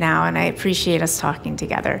having right now, and I appreciate us talking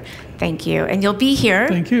together. Thank you. And you'll be here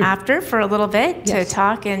after for a little bit to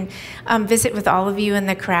talk and visit with all of you in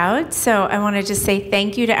the crowd. So I want to just say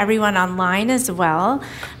thank you to everyone online as well.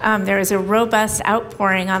 There is a robust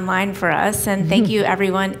outpouring online for us, and thank you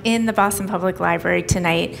everyone in the Boston Public Library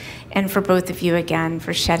tonight, and for both of you again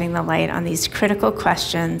for shedding the light on these critical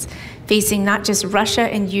questions facing not just Russia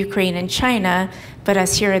and Ukraine and China, but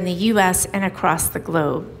us here in the US and across the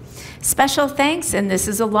globe. Special thanks, and this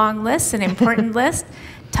is a long list, an important list.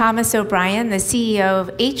 Thomas O'Brien, the CEO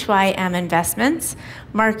of HYM Investments,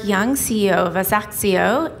 Mark Young, CEO of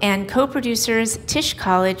Vacroux, and co-producers Tisch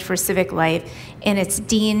College for Civic Life and its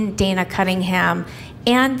Dean, Dana Cunningham,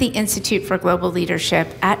 and the Institute for Global Leadership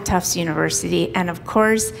at Tufts University, and of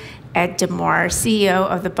course, Ed DeMoore, CEO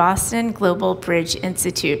of the Boston Global Bridge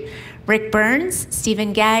Institute. Rick Burns,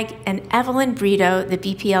 Stephen Gagg, and Evelyn Brito, the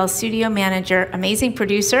BPL studio manager, amazing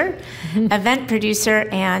producer, event producer,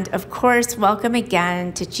 and of course, welcome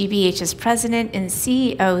again to GBH's president and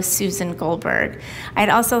CEO, Susan Goldberg. I'd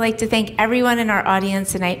also like to thank everyone in our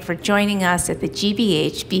audience tonight for joining us at the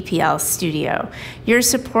GBH BPL studio. Your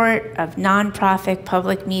support of nonprofit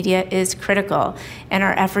public media is critical in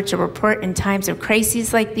our effort to report in times of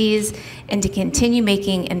crises like these and to continue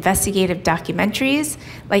making investigative documentaries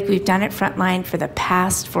like we've done at Frontline for the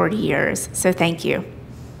past 40 years. So thank you.